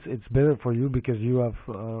think it's better for you because you have.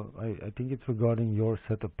 I think it's regarding your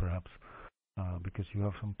setup, perhaps, because you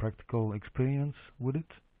have some practical experience with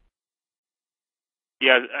it.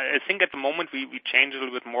 Yeah, I think at the moment we change a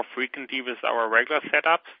little bit more frequently with our regular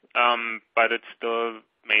setup, but it's still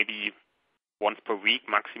maybe once per week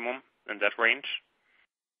maximum in that range.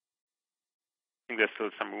 I think there's still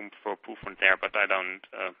some room for improvement there, but I don't.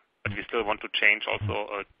 But we still want to change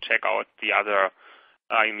also, check out the other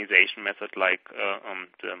ionization method like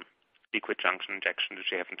the liquid junction injection,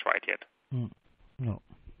 which we haven't tried yet. No.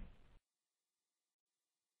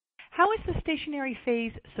 How is the stationary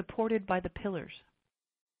phase supported by the pillars?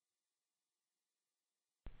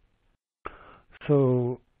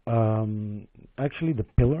 So actually the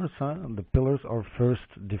pillars are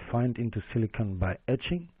first defined into silicon by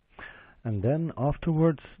etching, and then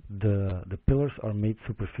afterwards the pillars are made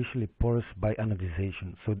superficially porous by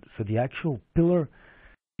anodization. So the actual pillar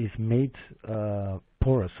is made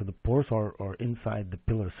porous, so the pores are inside the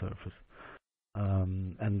pillar surface.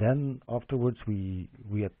 And then afterwards we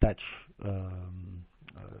attach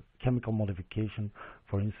chemical modification,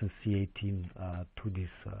 for instance C18, to this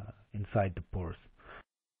inside the pores.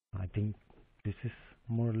 I think this is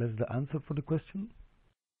more or less the answer for the question.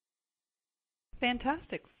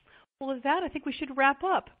 Fantastic. Well, with that, I think we should wrap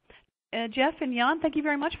up. Jeff and Jan, thank you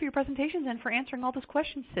very much for your presentations and for answering all those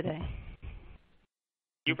questions today.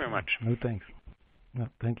 Thank you very much. No, thanks. No,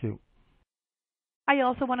 thank you. I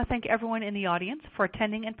also want to thank everyone in the audience for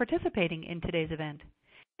attending and participating in today's event.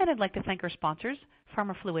 And I'd like to thank our sponsors,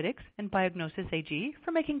 Pharmafluidics and Biognosys AG,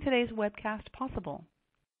 for making today's webcast possible.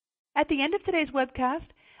 At the end of today's webcast,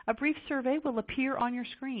 a brief survey will appear on your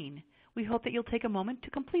screen. We hope that you'll take a moment to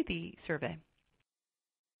complete the survey.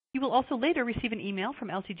 You will also later receive an email from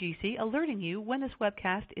LCGC alerting you when this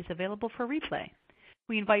webcast is available for replay.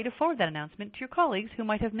 We invite you to forward that announcement to your colleagues who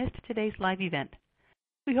might have missed today's live event.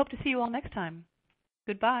 We hope to see you all next time.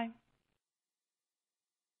 Goodbye.